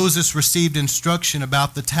 Moses received instruction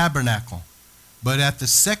about the tabernacle. But at the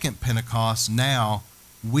second Pentecost, now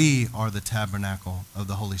we are the tabernacle of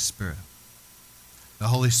the Holy Spirit. The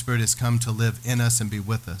Holy Spirit has come to live in us and be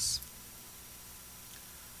with us.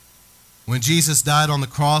 When Jesus died on the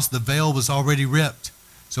cross, the veil was already ripped.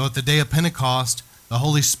 So at the day of Pentecost, the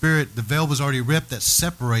Holy Spirit, the veil was already ripped that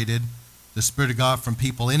separated the Spirit of God from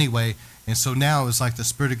people anyway. And so now it's like the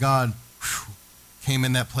Spirit of God came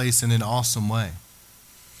in that place in an awesome way.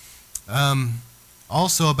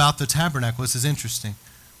 Also about the tabernacle, this is interesting.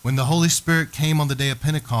 When the Holy Spirit came on the day of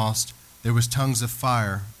Pentecost, there was tongues of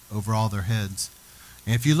fire over all their heads.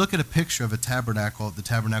 And if you look at a picture of a tabernacle, the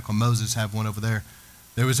tabernacle Moses have one over there,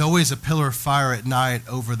 there was always a pillar of fire at night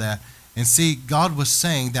over that. And see, God was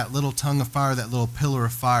saying that little tongue of fire, that little pillar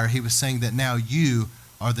of fire, he was saying that now you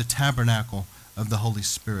are the tabernacle of the Holy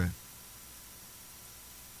Spirit.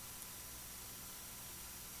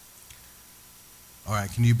 All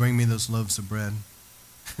right, can you bring me those loaves of bread?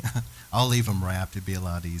 I'll leave them wrapped. It'd be a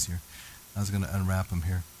lot easier. I was going to unwrap them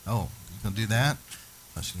here. Oh, you going to do that?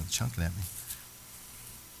 Oh, she's going to chunk it at me.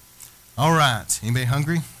 All right. Anybody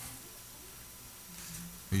hungry?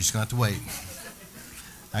 You're just going to have to wait.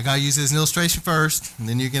 I got to use this as an illustration first, and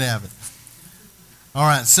then you can have it. All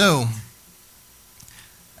right. So,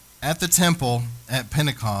 at the temple at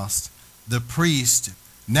Pentecost, the priest,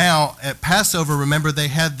 now at Passover, remember they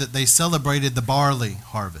celebrated the barley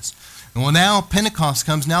harvest. And well, now Pentecost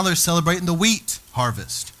comes, now they're celebrating the wheat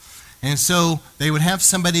harvest. And so they would have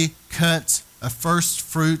somebody cut a first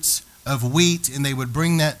fruits of wheat, and they would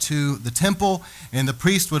bring that to the temple, and the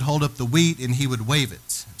priest would hold up the wheat, and he would wave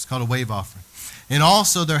it. It's called a wave offering. And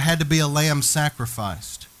also there had to be a lamb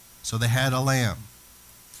sacrificed. So they had a lamb.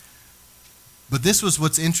 But this was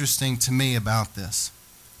what's interesting to me about this.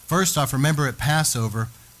 First off, remember at Passover,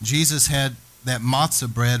 Jesus had that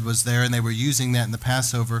matzah bread was there, and they were using that in the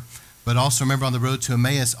Passover. But also remember on the road to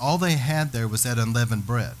Emmaus, all they had there was that unleavened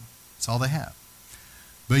bread. That's all they had.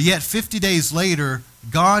 But yet 50 days later,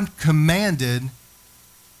 God commanded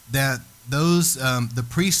that the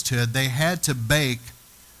priesthood, they had to bake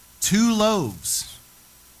 2 loaves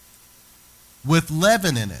with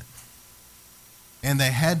leaven in it. And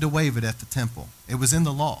they had to wave it at the temple. It was in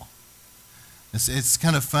the law. It's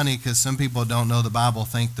kind of funny because some people don't know the Bible,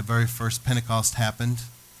 think the very first Pentecost happened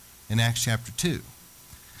in Acts chapter 2.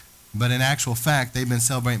 But in actual fact, they've been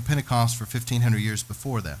celebrating Pentecost for 1,500 years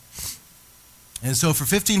before that. And so for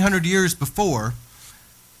 1,500 years before,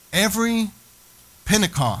 every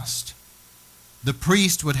Pentecost, the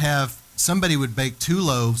priest would have, somebody would bake 2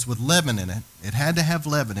 loaves with leaven in it. It had to have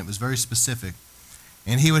leaven. It was very specific.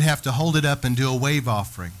 And he would have to hold it up and do a wave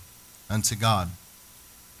offering unto God.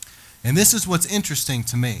 And this is what's interesting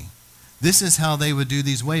to me. This is how they would do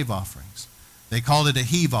these wave offerings. They called it a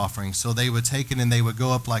heave offering. So they would take it and they would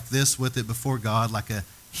go up like this with it before God, like a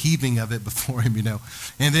heaving of it before him,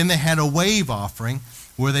 And then they had a wave offering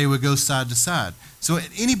where they would go side to side. So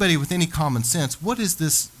anybody with any common sense, what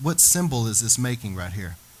symbol is this making right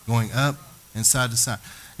here? Going up and side to side.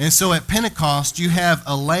 And so at Pentecost, you have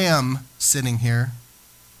a lamb sitting here,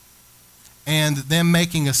 and them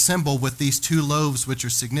making a symbol with these 2 loaves, which are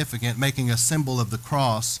significant, making a symbol of the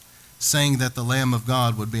cross, saying that the Lamb of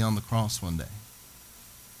God would be on the cross one day.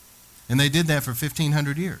 And they did that for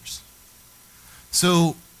 1,500 years.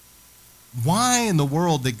 So why in the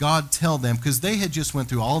world did God tell them? Because they had just went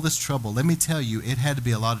through all this trouble. Let me tell you, it had to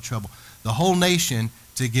be a lot of trouble. The whole nation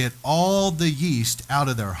to get all the yeast out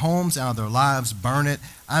of their homes, out of their lives, burn it.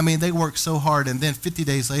 I mean, they worked so hard. And then 50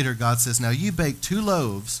 days later, God says, now you bake 2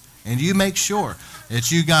 loaves, and you make sure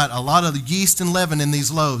that you got a lot of yeast and leaven in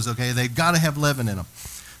these loaves, okay? They've got to have leaven in them.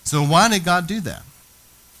 So why did God do that?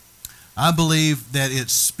 I believe that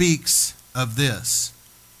it speaks of this,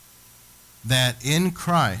 that in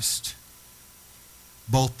Christ,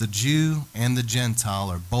 both the Jew and the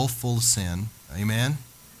Gentile are both full of sin. Amen?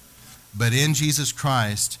 But in Jesus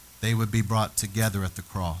Christ, they would be brought together at the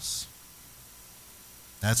cross.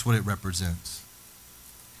 That's what it represents.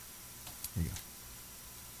 Here you go.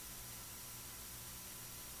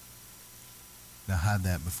 Now hide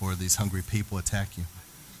that before these hungry people attack you.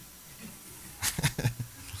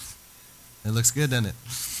 It looks good, doesn't it?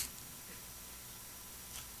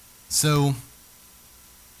 So,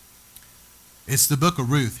 it's the book of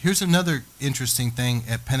Ruth. Here's another interesting thing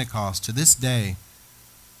at Pentecost. To this day,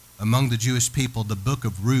 among the Jewish people, the book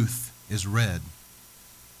of Ruth is read.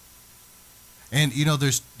 And,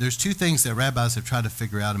 there's 2 things that rabbis have tried to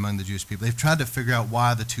figure out among the Jewish people. They've tried to figure out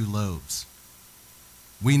why the 2 loaves.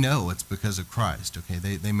 We know it's because of Christ, okay?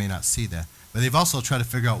 They may not see that. But they've also tried to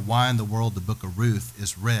figure out why in the world the book of Ruth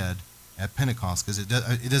is read at Pentecost, because it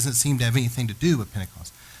doesn't seem to have anything to do with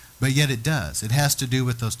Pentecost. But yet it does. It has to do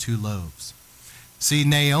with those 2 loaves. See,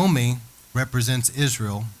 Naomi represents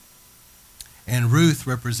Israel, and Ruth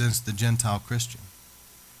represents the Gentile Christian.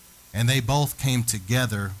 And they both came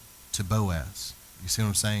together to Boaz. You see what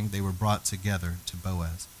I'm saying? They were brought together to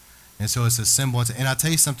Boaz. And so it's a symbol. And I'll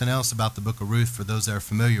tell you something else about the book of Ruth for those that are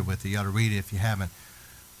familiar with it. You ought to read it if you haven't.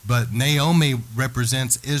 But Naomi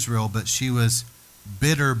represents Israel, but she was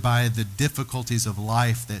bitter by the difficulties of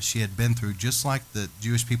life that she had been through, just like the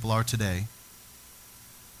Jewish people are today.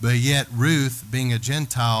 But yet Ruth, being a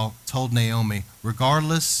Gentile, told Naomi,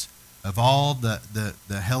 regardless of all the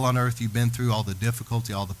hell on earth you've been through, all the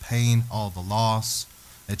difficulty, all the pain, all the loss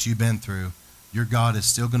that you've been through, your God is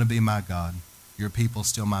still going to be my God. Your people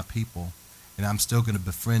still my people, and I'm still going to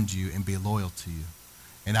befriend you and be loyal to you.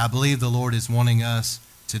 And I believe the Lord is wanting us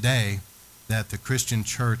today that the Christian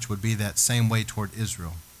church would be that same way toward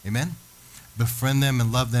Israel. Amen? Befriend them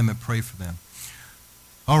and love them and pray for them.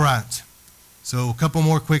 All right. So a couple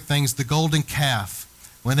more quick things. The golden calf.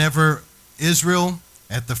 Whenever Israel,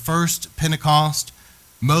 at the first Pentecost,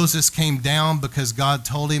 Moses came down because God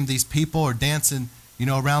told him these people are dancing,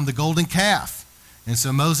 around the golden calf. And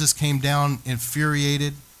so Moses came down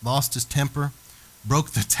infuriated, lost his temper,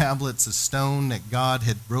 broke the tablets of stone that God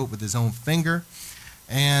had wrote with his own finger,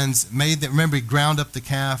 and remember, he ground up the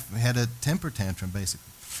calf, had a temper tantrum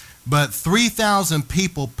basically. But 3,000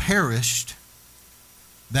 people perished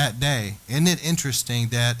that day. Isn't it interesting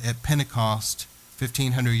that at Pentecost,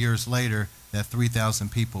 1,500 years later, that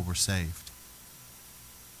 3,000 people were saved?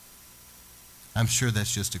 I'm sure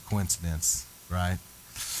that's just a coincidence, right?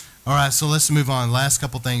 All right, so let's move on. Last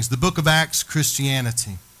couple things. The book of Acts,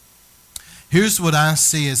 Christianity. Here's what I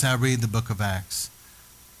see as I read the book of Acts.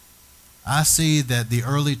 I see that the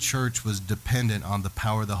early church was dependent on the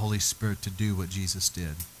power of the Holy Spirit to do what Jesus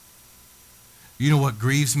did. You know what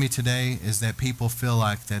grieves me today is that people feel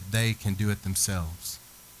like that they can do it themselves.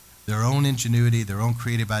 Their own ingenuity, their own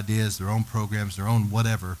creative ideas, their own programs, their own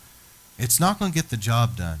whatever. It's not going to get the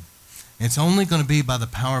job done. It's only going to be by the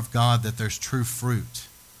power of God that there's true fruit.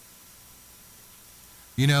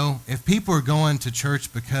 If people are going to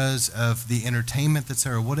church because of the entertainment that's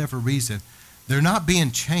there or whatever reason, they're not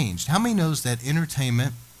being changed. How many knows that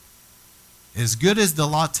entertainment, as good as the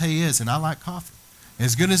latte is, and I like coffee,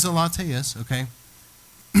 as good as the latte is, okay,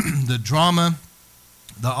 the drama,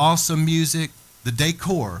 the awesome music, the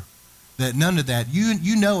decor, that none of that,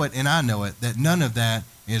 you know it and I know it, that none of that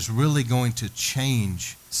is really going to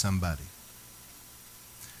change somebody.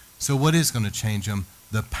 So what is going to change them?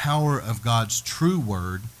 The power of God's true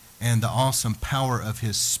word and the awesome power of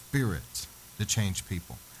his Spirit to change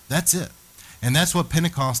people. That's it. And that's what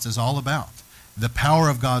Pentecost is all about. The power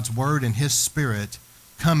of God's word and his Spirit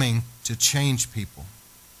coming to change people.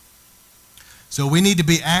 So we need to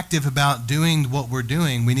be active about doing what we're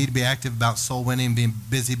doing. We need to be active about soul winning, being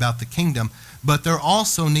busy about the kingdom. But there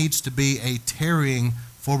also needs to be a tarrying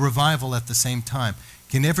for revival at the same time.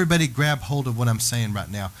 Can everybody grab hold of what I'm saying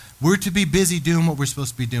right now? We're to be busy doing what we're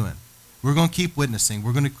supposed to be doing. We're going to keep witnessing.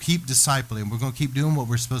 We're going to keep discipling. We're going to keep doing what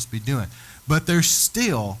we're supposed to be doing. But there's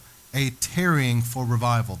still a tarrying for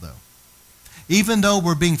revival, though. Even though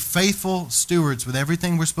we're being faithful stewards with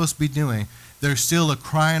everything we're supposed to be doing, there's still a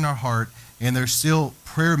cry in our heart, and there's still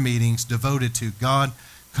prayer meetings devoted to God,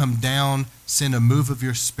 come down, send a move of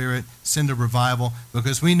your Spirit, send a revival,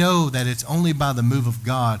 because we know that it's only by the move of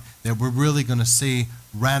God that we're really going to see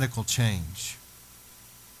radical change.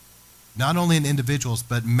 Not only in individuals,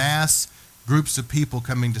 but mass groups of people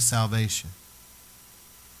coming to salvation.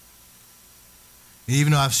 And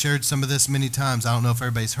even though I've shared some of this many times, I don't know if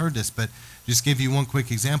everybody's heard this, but just give you one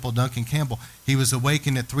quick example. Duncan Campbell, he was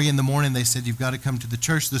awakened at 3 a.m. They said, you've got to come to the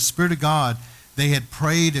church. The Spirit of God, they had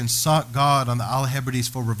prayed and sought God on the Isle Hebrides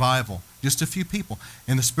for revival. Just a few people.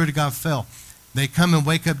 And the Spirit of God fell. They come and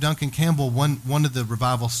wake up Duncan Campbell, one of the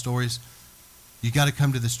revival stories. You got to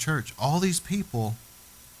come to this church. All these people,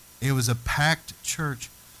 it was a packed church.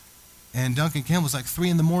 And Duncan Campbell was like 3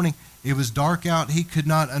 a.m. It was dark out. He could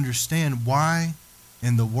not understand why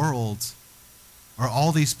in the world are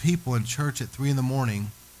all these people in church at 3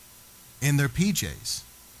 a.m. in their PJs.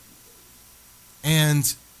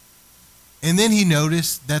 And then he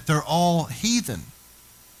noticed that they're all heathen.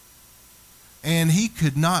 And he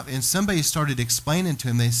could not, and somebody started explaining to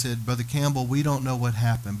him, they said, Brother Campbell, we don't know what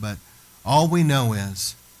happened, but all we know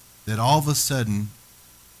is that all of a sudden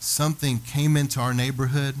something came into our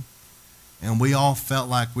neighborhood and we all felt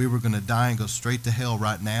like we were going to die and go straight to hell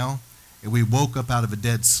right now. And we woke up out of a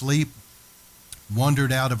dead sleep,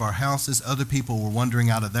 wandered out of our houses. Other people were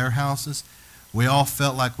wandering out of their houses. We all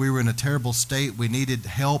felt like we were in a terrible state. We needed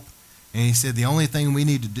help. And he said the only thing we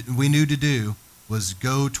knew to do was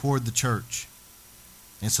go toward the church.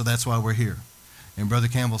 And so that's why we're here. And Brother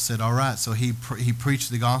Campbell said, all right. So he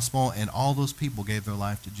preached the gospel, and all those people gave their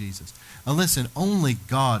life to Jesus. Now listen, only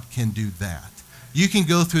God can do that. You can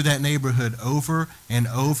go through that neighborhood over and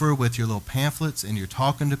over with your little pamphlets, and you're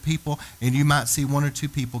talking to people, and you might see 1 or 2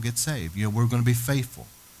 people get saved. We're going to be faithful.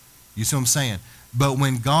 You see what I'm saying? But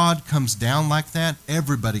when God comes down like that,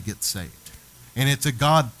 everybody gets saved. And it's a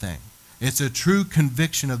God thing. It's a true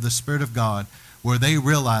conviction of the Spirit of God where they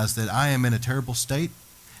realize that I am in a terrible state.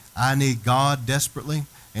 I need God desperately,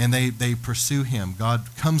 and they pursue him. God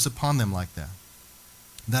comes upon them like that.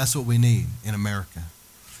 That's what we need in America.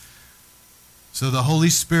 So the Holy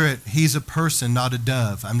Spirit, he's a person, not a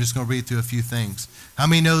dove. I'm just going to read through a few things. How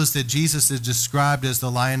many knows that Jesus is described as the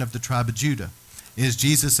Lion of the tribe of Judah? Is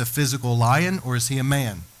Jesus a physical lion, or is he a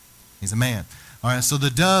man? He's a man. All right, so the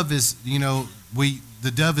dove is,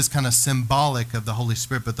 the dove is kind of symbolic of the Holy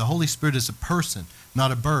Spirit, but the Holy Spirit is a person, not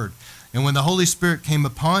a bird. And when the Holy Spirit came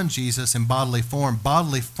upon Jesus in bodily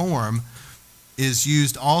form is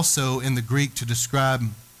used also in the Greek to describe,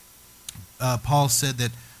 Paul said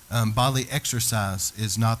that bodily exercise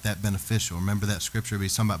is not that beneficial. Remember that scripture,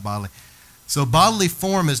 he's talking about bodily. So bodily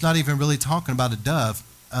form is not even really talking about a dove.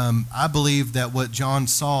 I believe that what John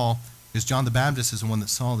saw, because John the Baptist is the one that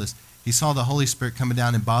saw this, he saw the Holy Spirit coming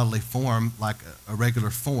down in bodily form, like a regular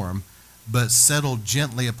form, but settled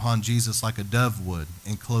gently upon Jesus like a dove would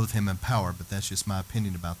and clothe him in power. But that's just my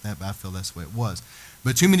opinion about that, but I feel that's the way it was.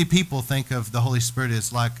 But too many people think of the Holy Spirit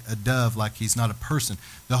as like a dove, like he's not a person.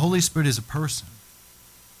 The Holy Spirit is a person.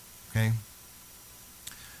 Okay?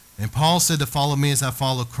 And Paul said to follow me as I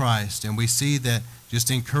follow Christ. And we see that, just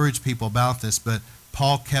to encourage people about this, but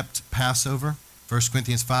Paul kept Passover, 1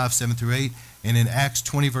 Corinthians 5, 7 through 8. And in Acts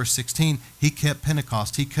 20, verse 16, he kept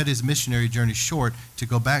Pentecost. He cut his missionary journey short to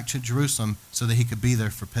go back to Jerusalem so that he could be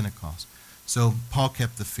there for Pentecost. So Paul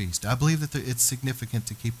kept the feast. I believe that it's significant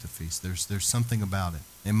to keep the feast. There's something about it,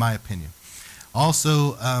 in my opinion.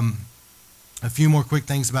 Also, a few more quick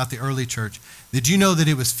things about the early church. Did you know that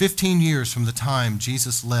it was 15 years from the time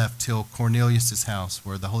Jesus left till Cornelius' house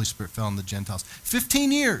where the Holy Spirit fell on the Gentiles?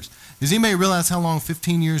 15 years. Does anybody realize how long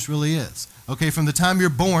 15 years really is? Okay, from the time you're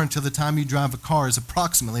born till the time you drive a car is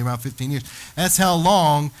approximately around 15 years. That's how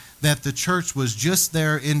long that the church was just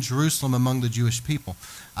there in Jerusalem among the Jewish people.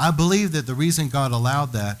 I believe that the reason God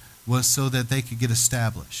allowed that was so that they could get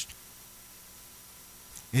established.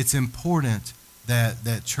 It's important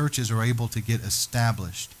that churches are able to get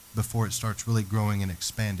established before it starts really growing and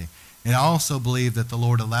expanding. And I also believe that the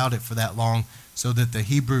Lord allowed it for that long so that the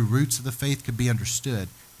Hebrew roots of the faith could be understood.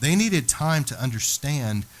 They needed time to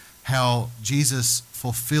understand how Jesus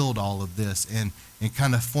fulfilled all of this and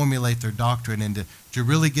kind of formulate their doctrine and to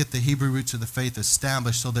really get the Hebrew roots of the faith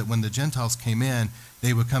established so that when the Gentiles came in,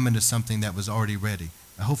 they would come into something that was already ready.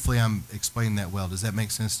 Hopefully I'm explaining that well. Does that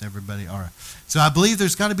make sense to everybody? All right. So I believe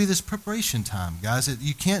there's got to be this preparation time, guys.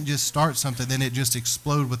 You can't just start something, then it just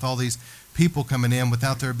explode with all these people coming in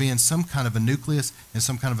without there being some kind of a nucleus and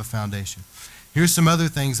some kind of a foundation. Here's some other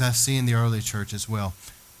things I see in the early church as well.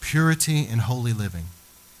 Purity and holy living.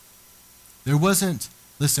 There wasn't,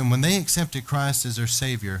 listen, when they accepted Christ as their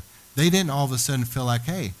Savior, they didn't all of a sudden feel like,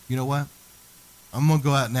 hey, you know what? I'm going to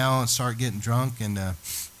go out now and start getting drunk, and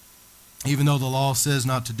even though the law says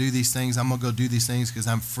not to do these things, I'm going to go do these things because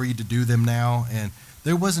I'm free to do them now. And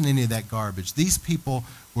there wasn't any of that garbage. These people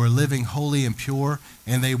were living holy and pure,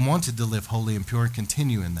 and they wanted to live holy and pure and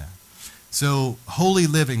continue in that. So holy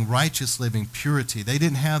living, righteous living, purity, they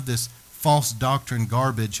didn't have this false doctrine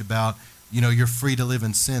garbage about, you're free to live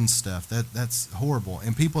in sin stuff. That's horrible.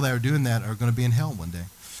 And people that are doing that are going to be in hell one day.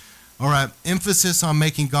 All right, emphasis on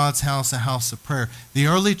making God's house a house of prayer. The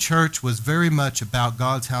early church was very much about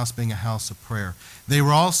God's house being a house of prayer. They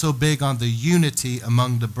were also big on the unity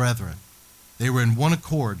among the brethren. They were in one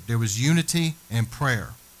accord. There was unity and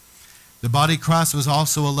prayer. The body of Christ was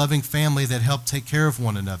also a loving family that helped take care of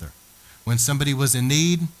one another. When somebody was in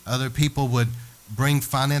need, other people would bring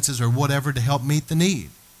finances or whatever to help meet the need.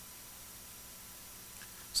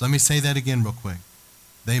 So let me say that again real quick.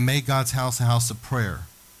 They made God's house a house of prayer.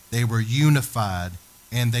 They were unified,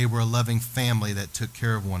 and they were a loving family that took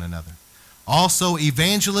care of one another. Also,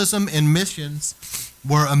 evangelism and missions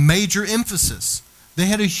were a major emphasis. They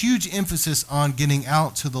had a huge emphasis on getting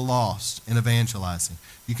out to the lost and evangelizing.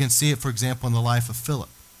 You can see it, for example, in the life of Philip.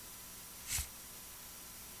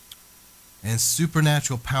 And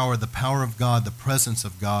supernatural power, the power of God, the presence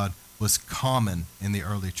of God, was common in the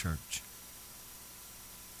early church.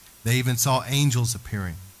 They even saw angels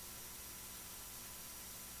appearing.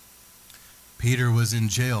 Peter was in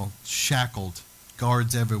jail, shackled,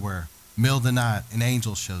 guards everywhere. Middle of the night, an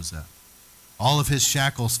angel shows up. All of his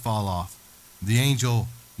shackles fall off. The angel,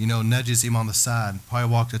 nudges him on the side.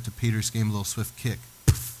 Probably walked up to Peter, gave him a little swift kick.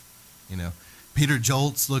 Peter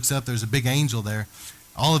jolts, looks up. There's a big angel there.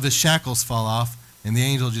 All of his shackles fall off, and the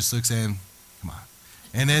angel just looks at him. Come on.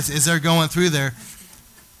 And as they're going through there,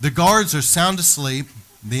 the guards are sound asleep.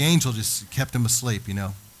 The angel just kept him asleep,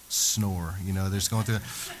 snore. They're just going through it.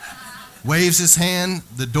 Waves his hand.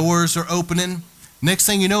 The doors are opening. Next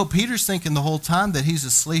thing you know, Peter's thinking the whole time that he's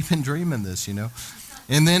asleep and dreaming this,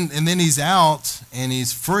 And then he's out and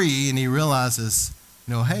he's free and he realizes,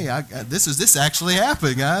 hey, this actually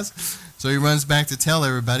happened, guys. So he runs back to tell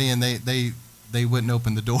everybody, and they wouldn't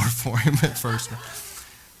open the door for him at first.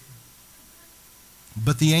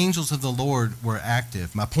 But the angels of the Lord were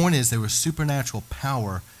active. My point is there was supernatural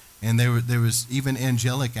power, and there was even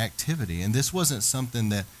angelic activity. And this wasn't something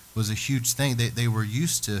that was a huge thing. They were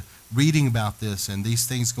used to reading about this and these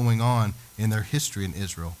things going on in their history in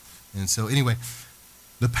Israel. And so anyway,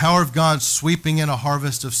 The power of God sweeping in a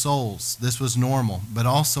harvest of souls. This was normal, but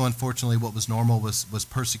also, unfortunately, what was normal was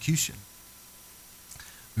persecution.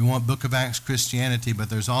 We want Book of Acts Christianity,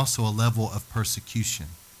 but there's also a level of persecution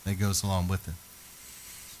that goes along with it.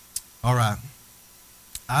 All right.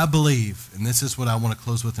 I believe, and this is what I want to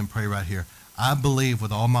close with and pray right here. I believe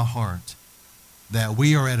with all my heart that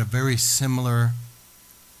we are at a very similar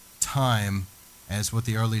time as what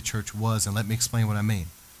the early church was, and let me explain what I mean.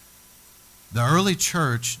 The early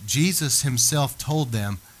church, Jesus himself told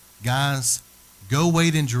them, guys, go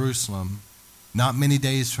wait in Jerusalem. Not many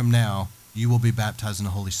days from now, you will be baptized in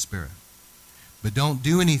the Holy Spirit. But don't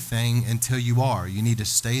do anything until you are. You need to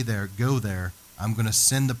stay there, go there. I'm going to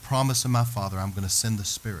send the promise of my Father. I'm going to send the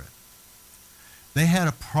Spirit. They had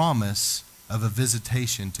a promise of a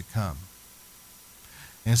visitation to come.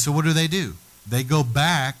 And so what do? They go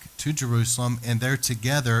back to Jerusalem, and they're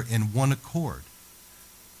together in one accord.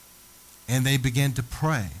 And they begin to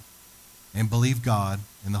pray and believe God,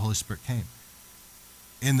 and the Holy Spirit came.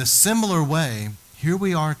 In the similar way, here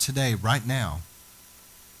we are today, right now.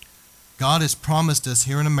 God has promised us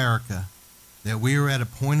here in America that we are at a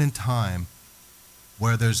point in time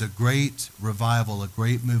where there's a great revival, a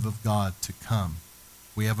great move of God to come.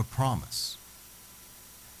 We have a promise.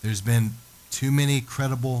 There's been too many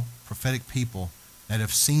credible prophetic people that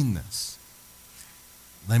have seen this.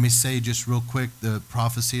 Let me say just real quick the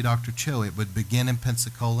prophecy of Dr. Cho. It would begin in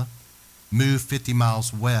Pensacola, move 50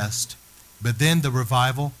 miles west, but then the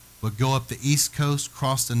revival would go up the east coast,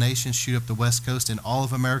 cross the nation, shoot up the west coast, and all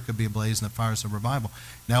of America be ablaze in the fires of revival.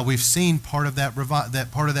 Now we've seen part of that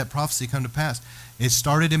prophecy come to pass. It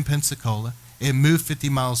started in Pensacola. It moved 50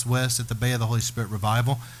 miles west at the Bay of the Holy Spirit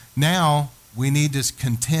revival. Now we need to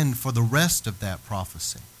contend for the rest of that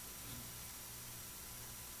prophecy.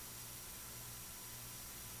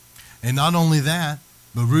 And not only that,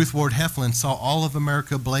 but Ruth Ward Heflin saw all of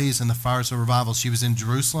America ablaze in the fires of revival. She was in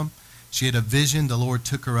Jerusalem. She had a vision. The Lord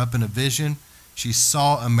took her up in a vision. She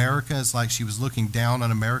saw America. It's like she was looking down on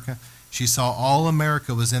America. She saw all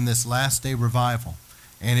America was in this last day revival.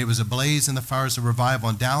 And it was ablaze in the fires of revival.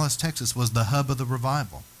 And Dallas, Texas was the hub of the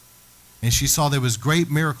revival. And she saw there was great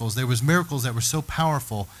miracles. There was miracles that were so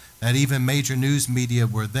powerful that even major news media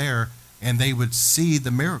were there, and they would see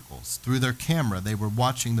the miracles through their camera. They were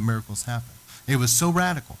watching the miracles happen. It was so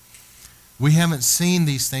radical. We haven't seen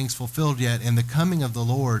these things fulfilled yet, and the coming of the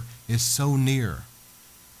Lord is so near.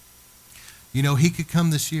 You know, he could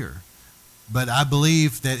come this year, but I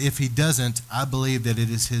believe that if he doesn't, I believe that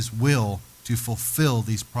it is his will to fulfill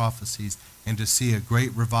these prophecies and to see a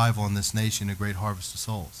great revival in this nation, a great harvest of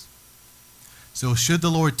souls. So should the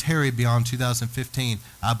Lord tarry beyond 2015,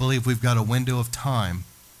 I believe we've got a window of time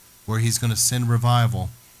where he's going to send revival,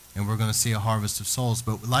 and we're going to see a harvest of souls.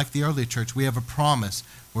 But like the early church, we have a promise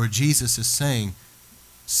where Jesus is saying,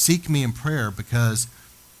 seek me in prayer because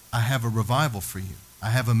I have a revival for you. I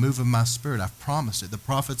have a move of my Spirit. I've promised it. The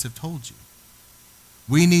prophets have told you.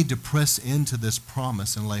 We need to press into this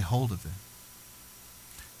promise and lay hold of it.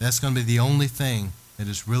 That's going to be the only thing that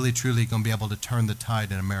is really, truly going to be able to turn the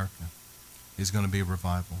tide in America, is going to be a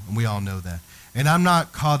revival. And we all know that. And I'm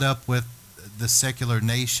not caught up with the secular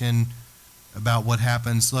nation about what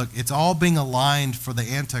happens. Look, it's all being aligned for the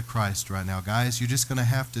Antichrist right now, guys. You're just going to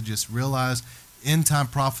have to just realize end-time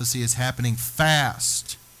prophecy is happening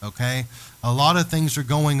fast, okay? A lot of things are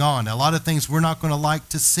going on. A lot of things we're not going to like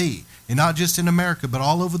to see, and not just in America, but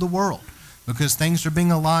all over the world, because things are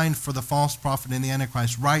being aligned for the false prophet and the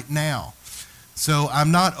Antichrist right now. So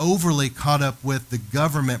I'm not overly caught up with the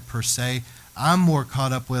government per se. I'm more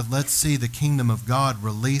caught up with, let's see the kingdom of God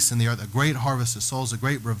release in the earth, a great harvest of souls, a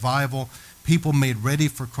great revival, people made ready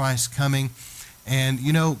for Christ's coming. And,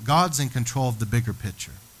 you know, God's in control of the bigger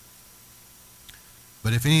picture.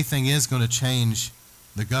 But if anything is going to change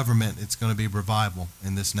the government, it's going to be revival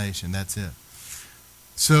in this nation. That's it.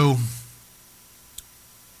 So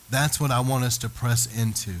that's what I want us to press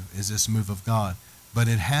into, is this move of God. But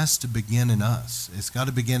it has to begin in us. It's got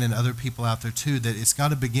to begin in other people out there too. That it's got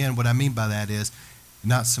to begin, what I mean by that is,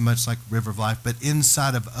 not so much like River of Life, but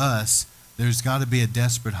inside of us, there's got to be a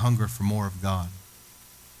desperate hunger for more of God.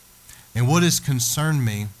 And what has concerned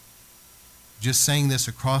me, just saying this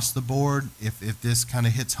across the board, if this kind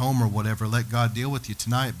of hits home or whatever, let God deal with you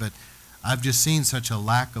tonight, but I've just seen such a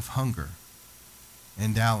lack of hunger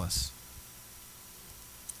in Dallas.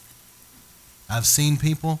 I've seen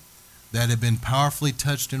people that have been powerfully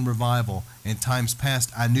touched in revival in times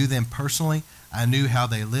past. I knew them personally. I knew how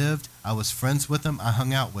they lived. I was friends with them. I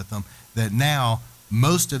hung out with them. That now,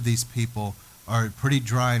 most of these people are pretty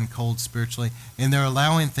dry and cold spiritually, and they're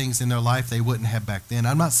allowing things in their life they wouldn't have back then.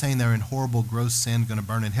 I'm not saying they're in horrible, gross sin, going to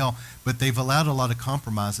burn in hell, but they've allowed a lot of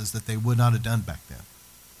compromises that they would not have done back then.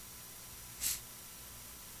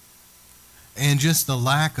 And just the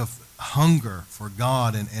lack of hunger for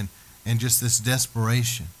God and just this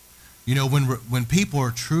desperation. You know, when people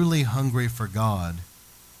are truly hungry for God,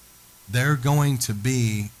 they're going to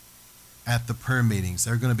be at the prayer meetings.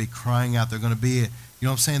 They're going to be crying out. They're going to be, you know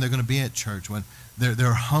what I'm saying? They're going to be at church. When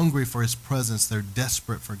they're hungry for his presence, they're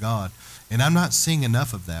desperate for God. And I'm not seeing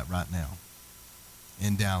enough of that right now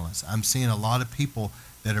in Dallas. I'm seeing a lot of people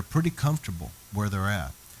that are pretty comfortable where they're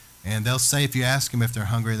at. And they'll say, if you ask them if they're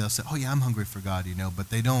hungry, they'll say, oh yeah, I'm hungry for God, you know,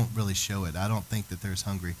 but they don't really show it. I don't think that they're as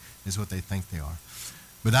hungry as what they think they are.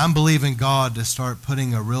 But I'm believing God to start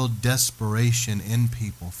putting a real desperation in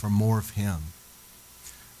people for more of him.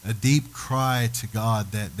 A deep cry to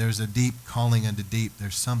God that there's a deep calling unto deep.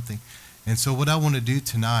 There's something. And so what I want to do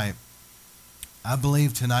tonight, I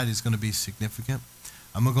believe tonight is going to be significant.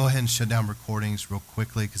 I'm going to go ahead and shut down recordings real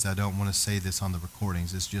quickly because I don't want to say this on the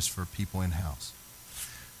recordings. It's just for people in-house.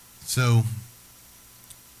 So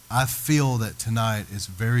I feel that tonight is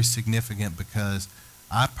very significant because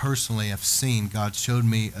I personally have seen God showed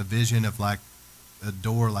me a vision of like a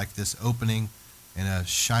door like this opening and a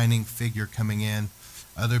shining figure coming in.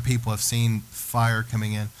 Other people have seen fire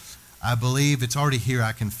coming in. I believe it's already here.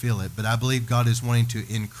 I can feel it. But I believe God is wanting to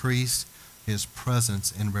increase his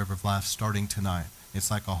presence in River of Life starting tonight.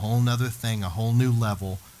 It's like a whole nother thing, a whole new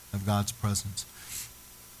level of God's presence.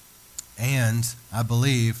 And I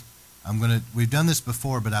believe we've done this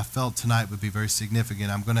before, but I felt tonight would be very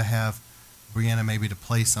significant. I'm going to have Brianna maybe to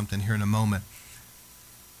play something here in a moment.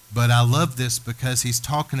 But I love this because he's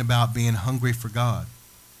talking about being hungry for God.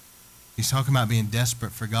 He's talking about being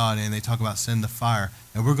desperate for God, and they talk about send the fire.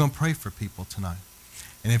 And we're going to pray for people tonight.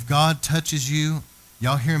 And if God touches you,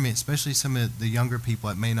 y'all hear me, especially some of the younger people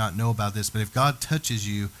that may not know about this, but if God touches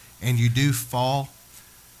you and you do fall,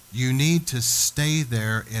 you need to stay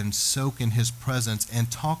there and soak in his presence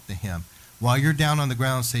and talk to him. While you're down on the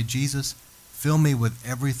ground, say, Jesus, fill me with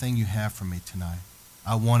everything you have for me tonight.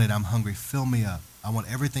 I want it. I'm hungry. Fill me up. I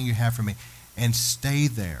want everything you have for me. And stay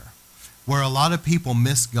there. Where a lot of people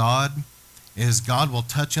miss God is God will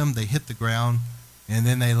touch them, they hit the ground, and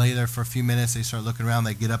then they lay there for a few minutes, they start looking around,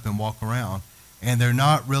 they get up and walk around, and they're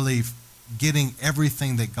not really getting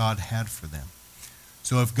everything that God had for them.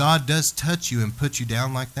 So if God does touch you and put you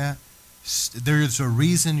down like that, there's a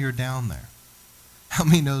reason you're down there. How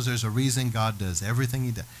many knows there's a reason God does everything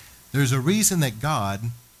he does? There's a reason that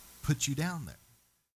God put you down there.